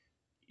about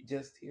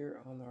just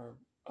here on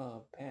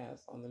our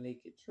path on the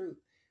naked truth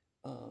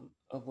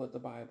of what the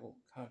Bible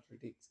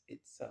contradicts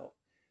itself?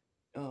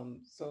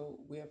 So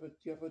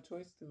you have a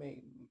choice to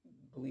make.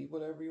 Believe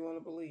whatever you want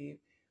to believe,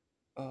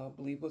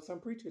 believe what some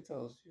preacher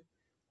tells you,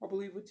 or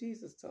believe what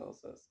Jesus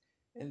tells us.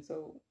 And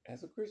so,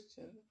 as a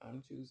Christian,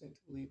 I'm choosing to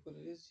believe what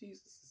it is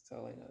Jesus is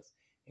telling us.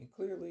 And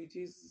clearly,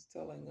 Jesus is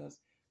telling us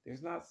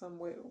there's not some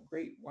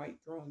great white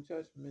throne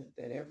judgment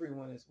that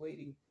everyone is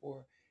waiting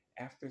for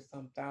after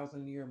some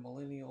 1,000 year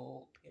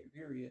millennial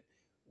period,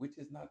 which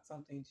is not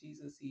something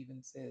Jesus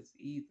even says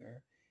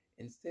either.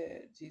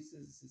 Instead,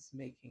 Jesus is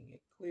making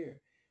it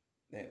clear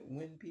that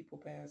when people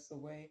pass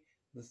away,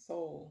 the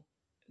soul,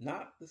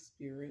 not the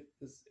spirit,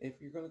 because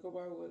if you're going to go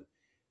by what,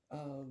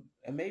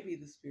 and maybe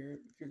the spirit,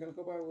 if you're going to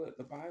go by what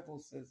the Bible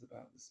says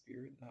about the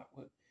spirit, not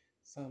what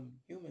some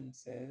human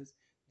says,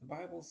 the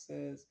Bible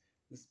says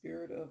the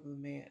spirit of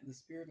man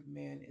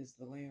is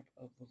the lamp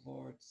of the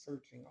Lord,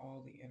 searching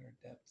all the inner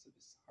depths of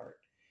his heart.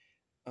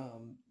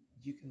 Um,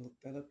 you can look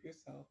that up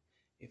yourself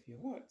if you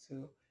want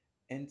to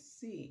and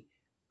see.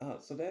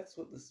 So that's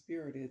what the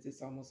spirit is.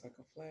 It's almost like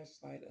a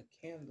flashlight,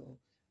 a candle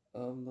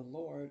of the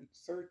Lord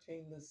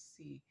searching the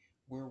sea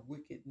where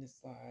wickedness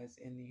lies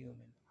in the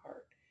human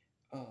heart.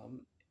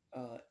 Um,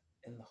 uh,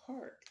 and the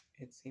heart,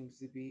 it seems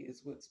to be,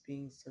 is what's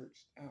being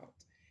searched out.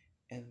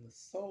 And the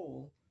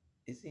soul,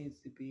 it seems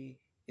to be,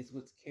 is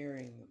what's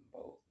carrying them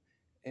both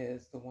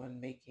as the one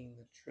making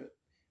the trip,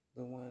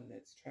 the one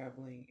that's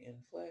traveling in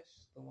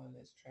flesh, the one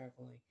that's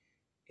traveling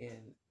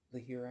in the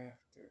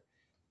hereafter.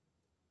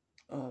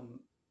 Um,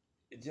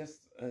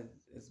 just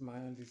is my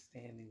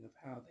understanding of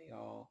how they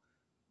all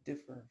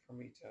differ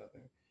from each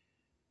other.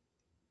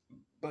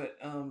 But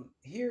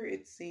here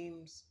it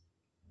seems,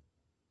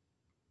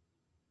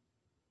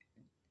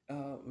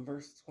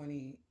 verse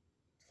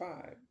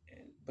 25,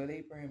 but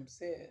Abraham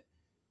said,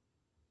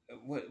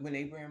 when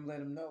Abraham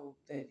let him know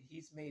that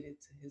he's made it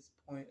to his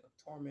point of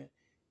torment,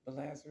 but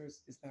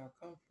Lazarus is now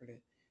comforted.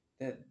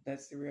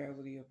 That's the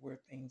reality of where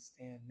things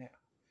stand now.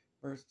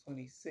 Verse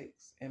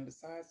 26, and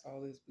besides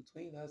all this,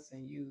 between us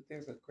and you,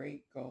 there's a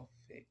great gulf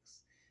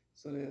fixed,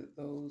 so that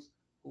those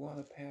who want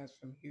to pass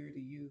from here to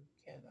you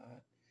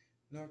cannot,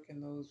 nor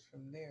can those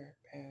from there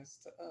pass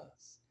to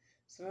us.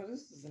 So now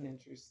this is an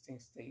interesting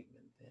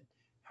statement then.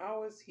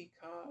 How is he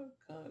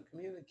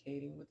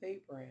communicating with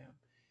Abraham?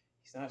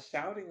 He's not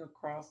shouting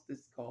across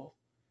this gulf.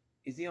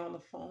 Is he on the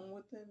phone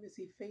with them? Is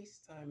he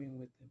FaceTiming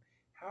with them?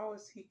 How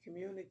is he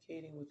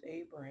communicating with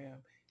Abraham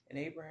and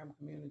Abraham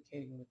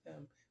communicating with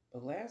them?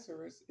 But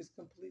Lazarus is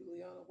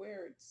completely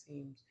unaware, it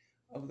seems,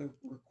 of the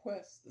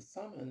request, the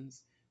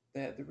summons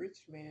that the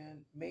rich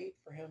man made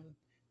for him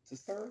to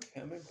serve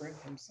him and bring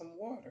him some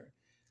water.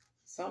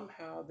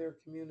 Somehow they're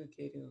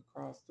communicating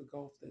across the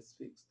gulf that's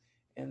fixed.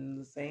 And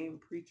the same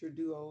preacher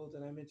duo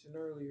that I mentioned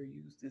earlier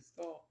used this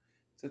gulf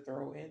to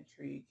throw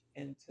intrigue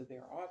into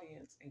their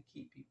audience and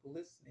keep people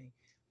listening,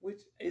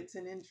 which it's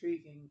an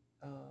intriguing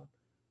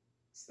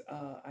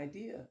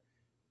idea,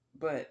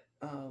 but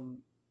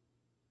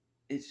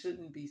it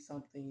shouldn't be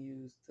something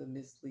used to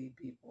mislead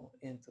people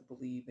into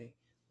believing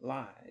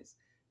lies,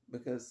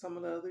 because some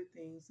of the other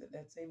things that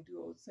that same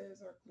duo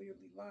says are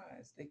clearly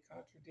lies. They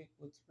contradict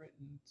what's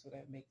written, so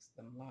that makes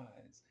them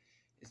lies.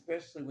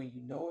 Especially when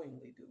you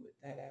knowingly do it,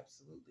 that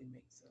absolutely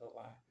makes it a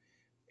lie.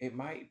 It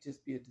might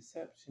just be a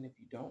deception if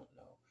you don't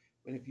know,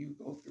 but if you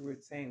go through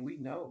it saying we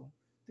know,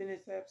 then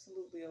it's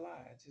absolutely a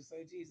lie, just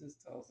like Jesus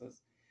tells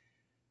us.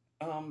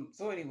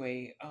 So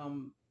anyway,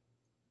 um,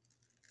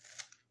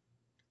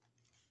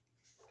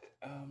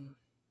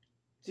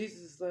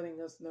 Jesus is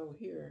letting us know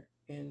here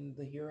in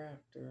the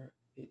hereafter,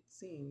 it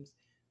seems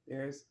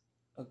there's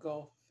a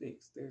gulf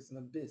fixed, there's an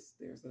abyss,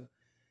 there's a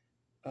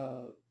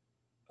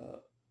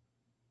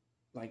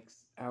like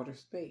outer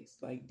space,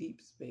 like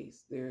deep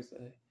space. There's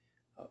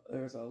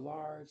a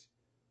large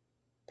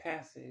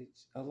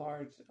passage, a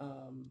large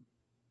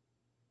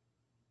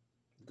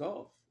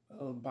gulf,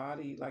 a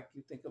body like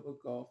you think of a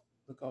gulf,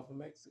 the Gulf of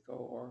Mexico,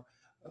 or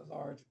a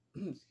large,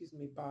 excuse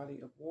me, body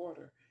of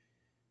water.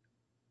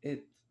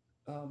 It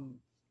um,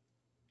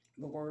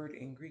 the word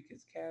in Greek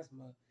is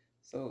chasma.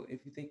 So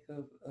if you think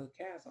of a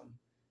chasm,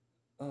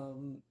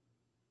 um,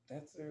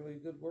 that's a really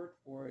good word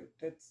for it.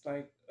 That's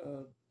like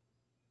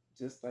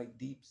just like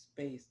deep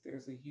space.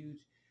 There's a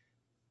huge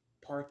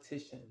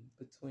partition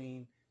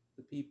between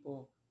the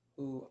people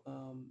who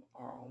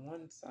are on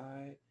one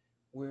side,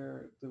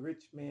 where the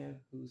rich man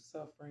who's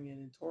suffering and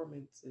in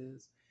torments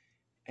is,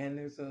 and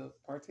there's a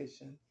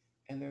partition,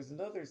 and there's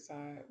another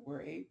side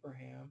where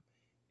Abraham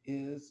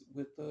is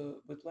with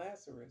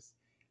Lazarus.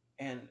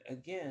 And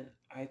again,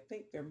 I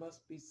think there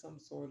must be some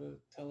sort of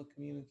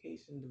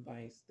telecommunication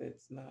device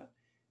that's not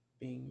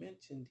being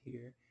mentioned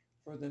here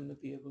for them to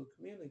be able to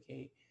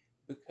communicate,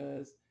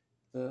 because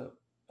the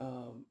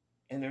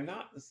and they're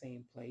not the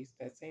same place.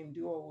 That same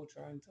duo will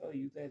try and tell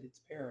you that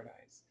it's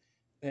paradise,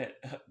 that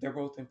they're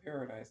both in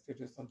paradise, they're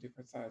just on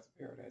different sides of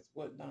paradise.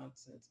 What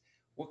nonsense.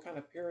 What kind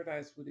of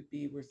paradise would it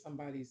be where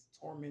somebody's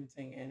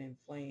tormenting and in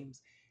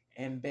flames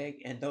and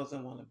beg and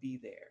doesn't want to be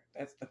there?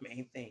 That's the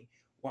main thing.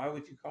 Why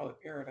would you call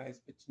it paradise,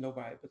 but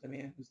nobody, but the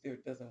man who's there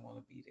doesn't want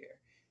to be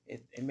there?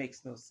 It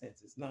makes no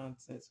sense. It's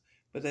nonsense.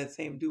 But that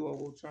same duo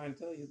will try and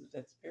tell you that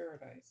that's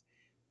paradise,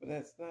 but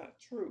that's not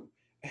true.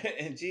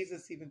 And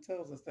Jesus even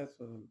tells us, that's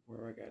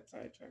where I got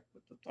sidetracked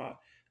with the thought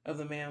of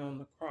the man on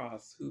the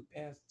cross who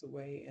passed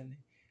away, and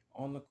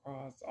on the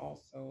cross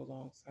also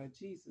alongside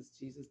Jesus.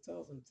 Jesus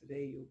tells him,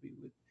 today you'll be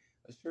with,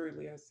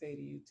 assuredly I say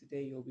to you,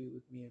 today you'll be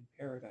with me in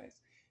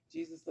paradise.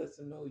 Jesus lets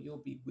him know,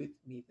 you'll be with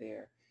me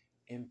there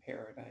in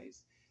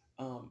paradise.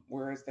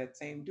 Whereas that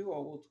same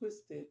duo will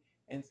twist it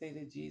and say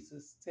that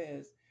Jesus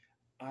says,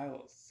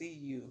 I'll see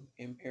you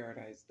in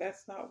paradise.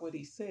 That's not what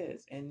he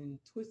says. And in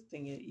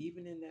twisting it,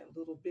 even in that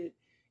little bit,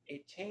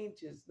 it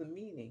changes the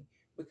meaning,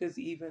 because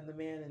even the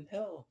man in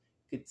hell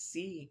could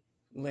see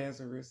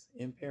Lazarus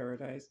in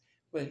paradise,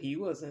 but he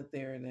wasn't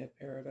there in that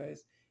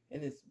paradise.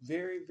 And it's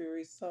very,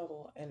 very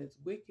subtle, and it's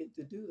wicked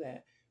to do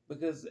that,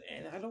 because,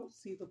 and I don't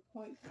see the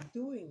point of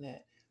doing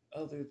that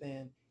other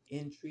than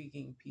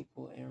intriguing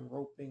people and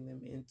roping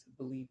them into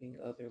believing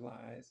other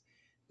lies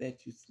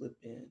that you slip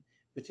in.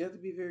 But you have to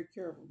be very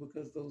careful,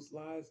 because those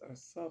lies are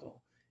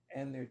subtle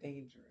and they're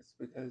dangerous,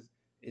 because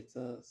it's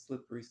a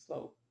slippery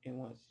slope. And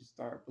once you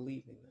start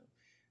believing them,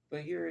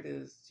 but here it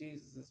is,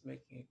 Jesus is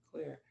making it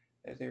clear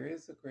that there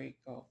is a great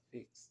gulf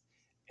fixed,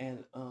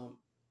 and um,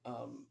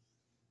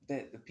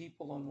 that the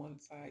people on one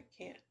side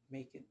can't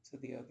make it to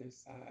the other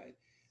side,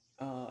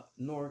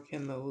 nor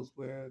can those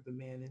where the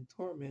man in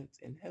torment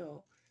in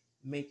hell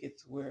make it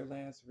to where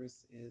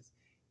Lazarus is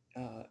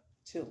uh,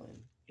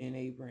 chilling in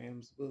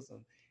Abraham's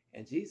bosom.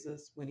 And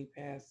Jesus, when he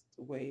passed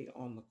away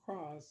on the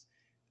cross,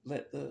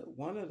 let the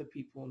one of the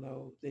people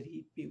know that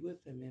he'd be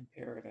with him in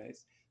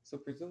paradise. So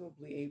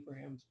presumably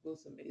Abraham's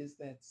bosom is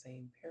that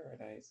same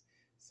paradise,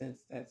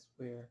 since that's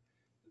where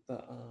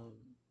the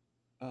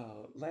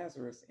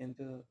Lazarus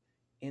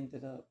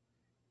ended up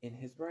in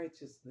his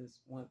righteousness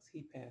once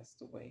he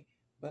passed away.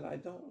 But I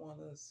don't want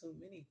to assume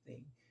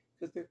anything,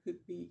 because there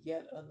could be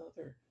yet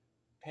another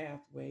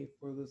pathway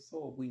for the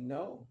soul. We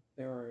know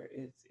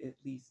it's at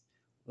least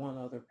one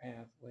other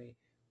pathway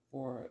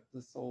for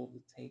the soul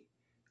to take,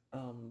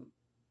 um,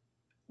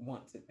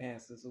 once it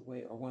passes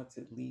away, or once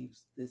it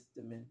leaves this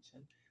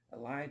dimension.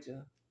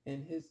 Elijah,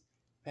 in his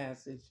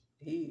passage,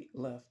 he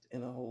left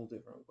in a whole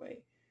different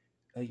way,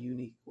 a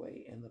unique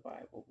way in the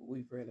Bible. But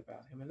we've read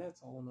about him, and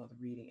that's a whole nother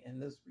reading.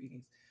 And this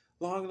reading's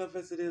long enough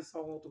as it is,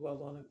 so I won't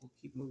dwell on it. We'll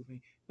keep moving.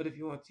 But if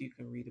you want to, you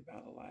can read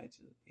about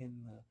Elijah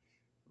in the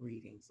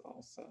readings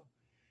also.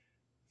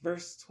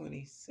 Verse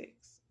 26.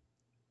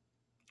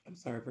 I'm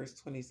sorry, verse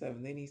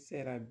 27. Then he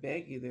said, I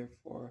beg you,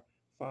 therefore,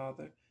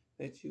 Father,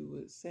 that you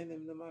would send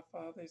him to my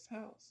father's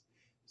house.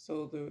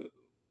 So the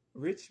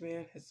rich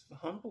man has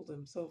humbled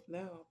himself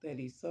now that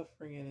he's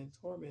suffering and in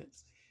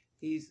torments.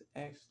 He's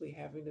actually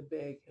having to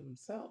beg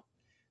himself.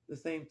 The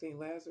same thing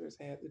Lazarus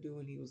had to do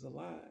when he was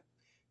alive.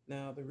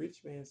 Now the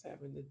rich man's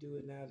having to do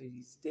it now that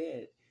he's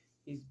dead.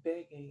 He's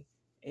begging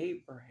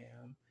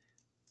Abraham,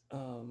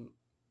 um,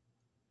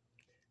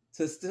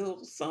 to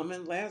still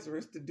summon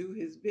Lazarus to do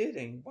his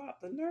bidding. Wow,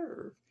 the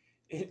nerve.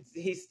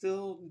 He's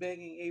still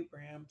begging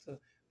Abraham to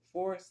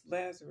force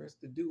Lazarus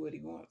to do what he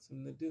wants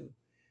him to do.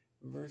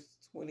 Verse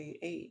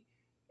 28,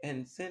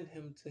 and send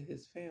him to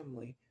his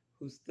family,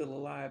 who's still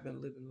alive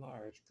and living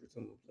large,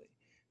 presumably.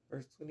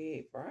 Verse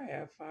 28, for I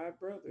have 5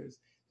 brothers,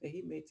 that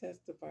he may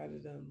testify to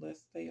them,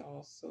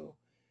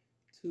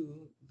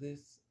 to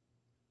this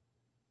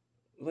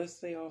let's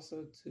say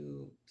also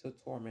to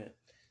torment.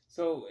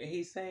 So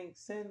he's saying,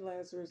 send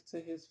Lazarus to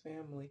his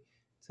family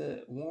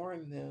to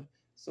warn them,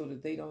 so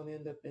that they don't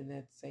end up in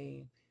that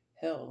same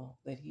hell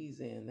that he's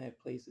in, that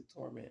place of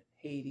torment.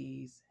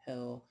 Hades,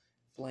 hell,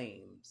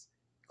 flames.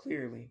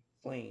 Clearly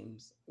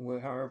flames,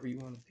 however you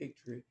want to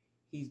picture it.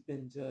 he's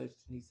been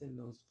judged and he's in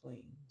those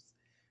flames.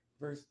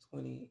 Verse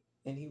 20,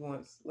 and he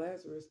wants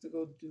Lazarus to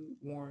go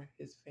warn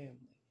his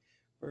family.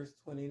 Verse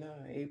 29,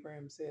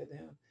 Abraham said to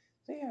him,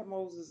 they have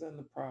Moses and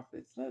the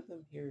prophets, let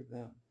them hear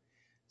them.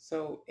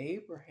 So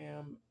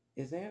Abraham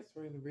is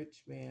answering the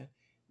rich man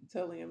and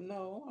telling him,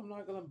 no, I'm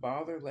not going to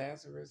bother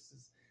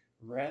Lazarus's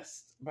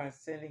rest by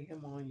sending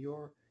him on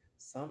your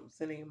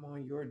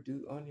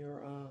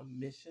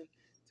mission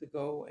to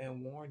go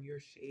and warn your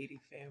shady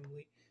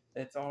family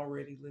that's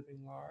already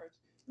living large.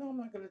 No, I'm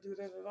not going to do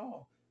that at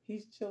all.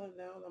 He's chilling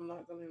now and I'm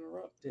not going to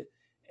interrupt it.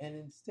 And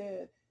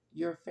instead,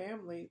 your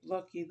family,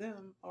 lucky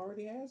them,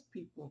 already has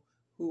people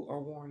who are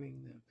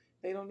warning them.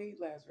 They don't need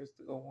Lazarus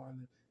to go warn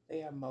them. They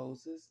have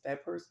Moses,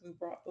 that person who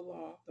brought the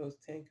law, those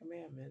 10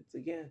 commandments.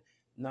 Again,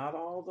 not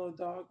all the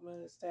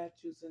dogma,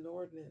 statutes, and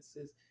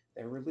ordinances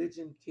that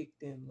religion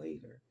kicked in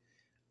later.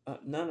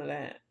 None of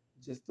that.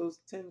 Just those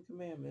 10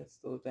 commandments.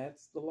 So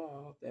that's the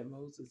law that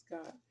Moses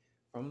got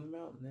from the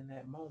mountain in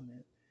that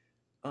moment.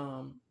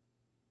 Um,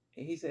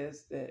 he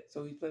says that,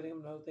 so he's letting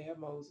them know they have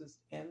Moses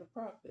and the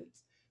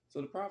prophets. So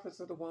the prophets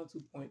are the ones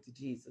who point to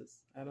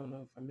Jesus. I don't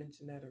know if I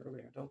mentioned that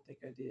earlier. I don't think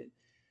I did.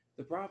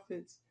 The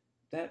prophets,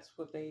 that's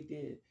what they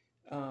did.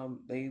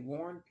 They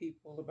warned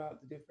people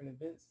about the different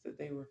events that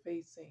they were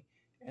facing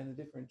and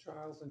the different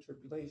trials and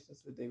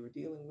tribulations that they were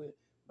dealing with,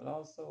 but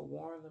also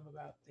warned them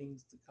about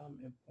things to come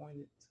and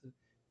pointed to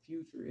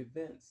future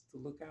events to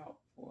look out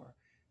for,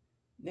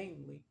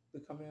 namely the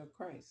coming of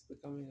Christ, the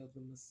coming of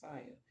the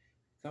Messiah,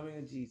 the coming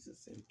of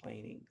Jesus in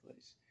plain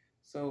English.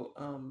 So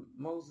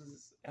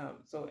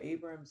so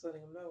Abraham's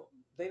letting them know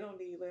they don't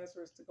need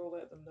Lazarus to go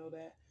let them know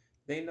that.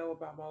 They know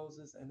about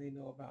Moses and they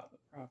know about the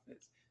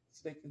prophets,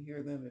 so they can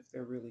hear them if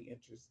they're really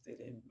interested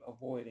in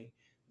avoiding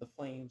the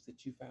flames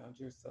that you found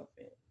yourself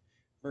in.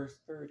 Verse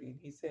 30, and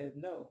he said,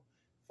 no,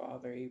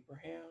 Father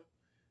Abraham,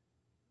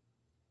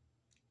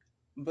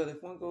 but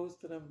if one goes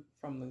to them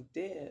from the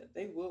dead,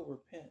 they will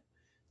repent.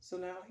 So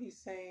now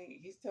he's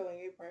telling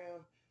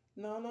Abraham,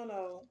 no, no,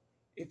 no.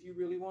 If you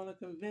really want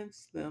to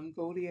convince them,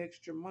 go the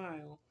extra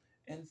mile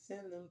and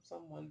send them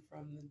someone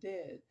from the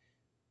dead.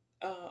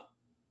 Uh,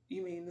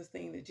 you mean the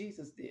thing that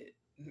Jesus did?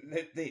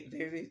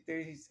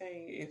 He's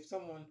saying if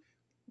someone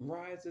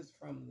rises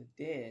from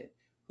the dead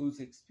who's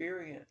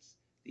experienced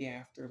the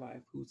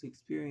afterlife, who's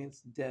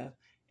experienced death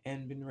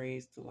and been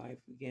raised to life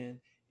again,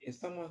 if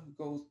someone who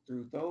goes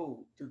through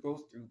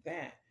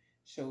that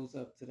shows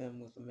up to them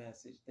with a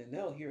message, then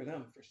they'll hear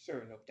them for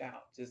sure, no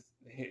doubt. Just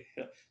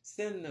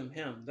send them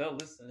him; they'll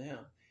listen to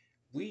him.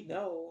 We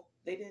know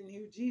they didn't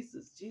hear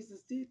Jesus.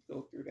 Jesus did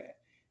go through that.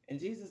 And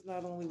Jesus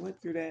not only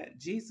went through that,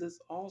 Jesus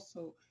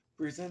also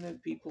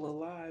presented people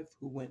alive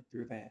who went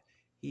through that.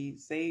 He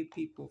saved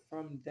people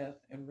from death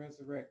and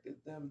resurrected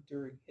them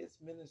during his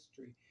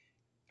ministry.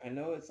 I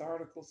know it's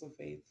articles of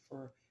faith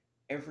for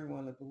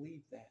everyone to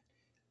believe that.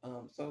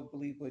 So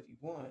believe what you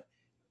want.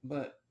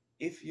 But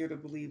if you're to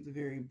believe the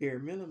very bare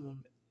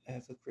minimum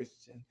as a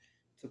Christian,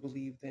 to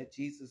believe that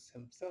Jesus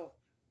himself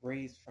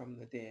raised from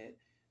the dead,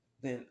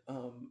 then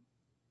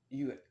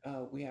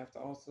we have to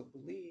also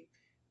believe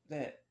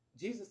that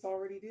Jesus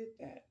already did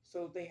that.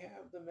 So they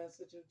have the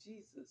message of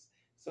Jesus.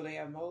 So they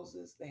have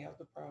Moses, they have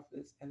the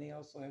prophets, and they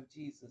also have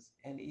Jesus.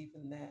 And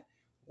even that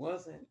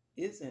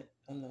isn't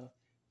enough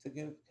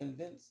to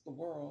convince the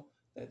world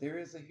that there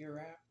is a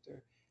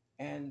hereafter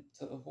and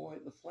to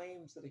avoid the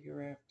flames of the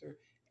hereafter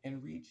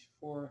and reach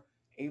for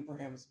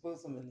Abraham's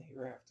bosom in the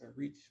hereafter,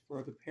 reach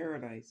for the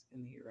paradise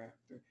in the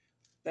hereafter.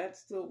 That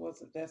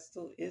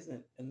still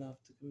isn't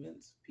enough to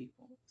convince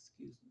people.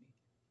 Excuse me.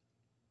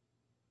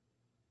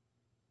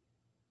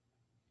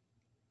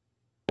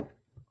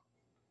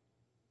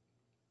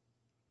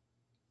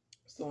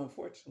 So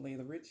unfortunately,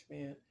 the rich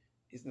man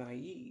is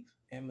naive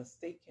and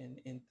mistaken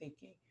in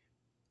thinking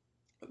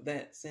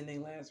that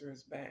sending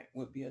Lazarus back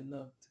would be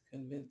enough to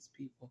convince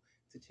people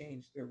to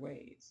change their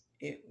ways.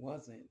 It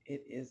wasn't.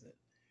 It isn't.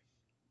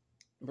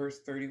 Verse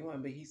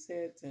 31, but he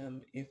said to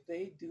him, if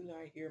they do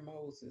not hear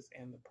Moses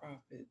and the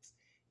prophets,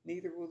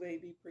 neither will they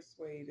be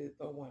persuaded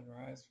though one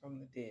rise from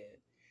the dead.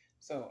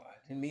 So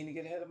I didn't mean to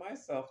get ahead of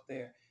myself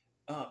there.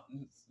 Uh,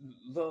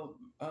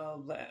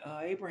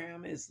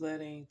 Abraham is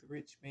letting the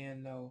rich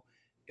man know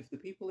if the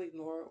people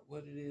ignore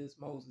what it is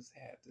Moses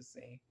had to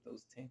say,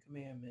 those 10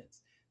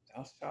 commandments,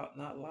 thou shalt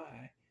not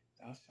lie,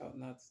 thou shalt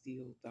not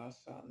steal, thou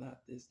shalt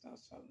not this, thou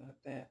shalt not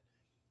that.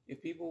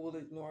 If people will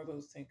ignore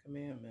those 10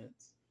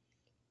 commandments,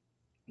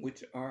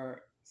 which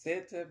are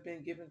said to have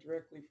been given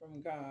directly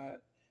from God,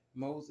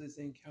 Moses'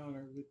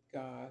 encounter with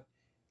God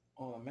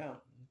on a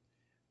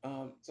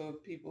mountain. So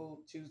if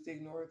people choose to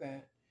ignore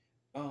that,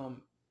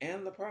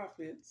 and the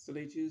prophets, so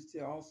they choose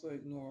to also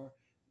ignore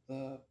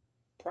the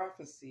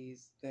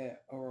prophecies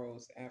that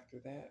arose after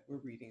that. We're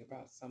reading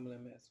about some of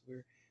them as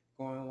we're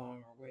going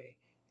along our way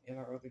in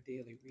our other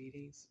daily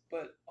readings,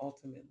 but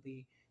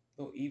ultimately,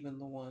 though, even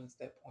the ones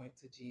that point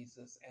to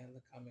Jesus and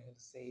the coming of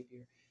the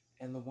Savior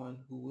and the one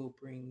who will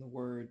bring the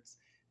words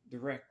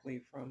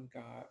directly from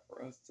God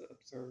for us to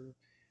observe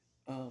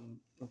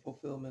the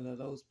fulfillment of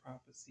those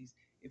prophecies.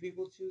 If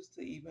people choose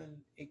to even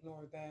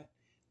ignore that,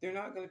 They're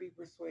not going to be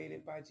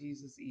persuaded by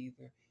Jesus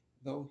either,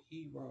 though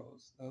he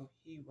rose, though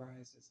he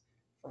rises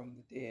from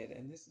the dead.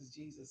 And this is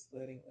Jesus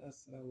letting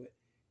us know it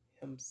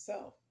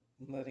himself,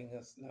 letting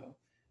us know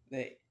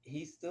that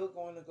he's still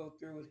going to go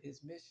through with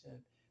his mission,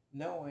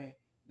 knowing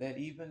that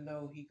even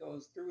though he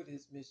goes through with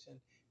his mission,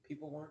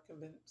 people weren't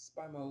convinced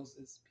by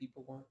Moses,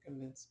 people weren't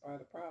convinced by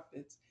the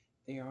prophets.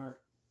 They aren't,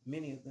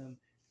 many of them,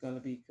 going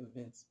to be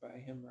convinced by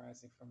him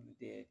rising from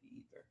the dead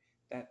either.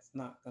 That's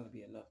not going to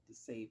be enough to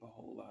save a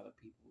whole lot of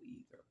people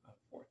either,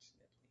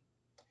 unfortunately.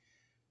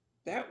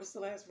 That was the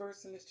last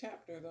verse in this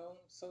chapter, though,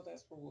 so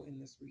that's where we'll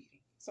end this reading.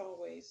 As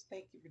always,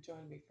 thank you for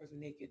joining me for the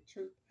Naked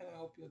Truth, and I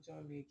hope you'll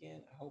join me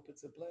again. I hope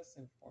it's a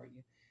blessing for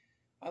you.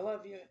 I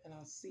love you, and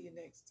I'll see you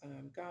next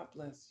time. God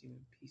bless you,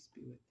 and peace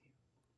be with you.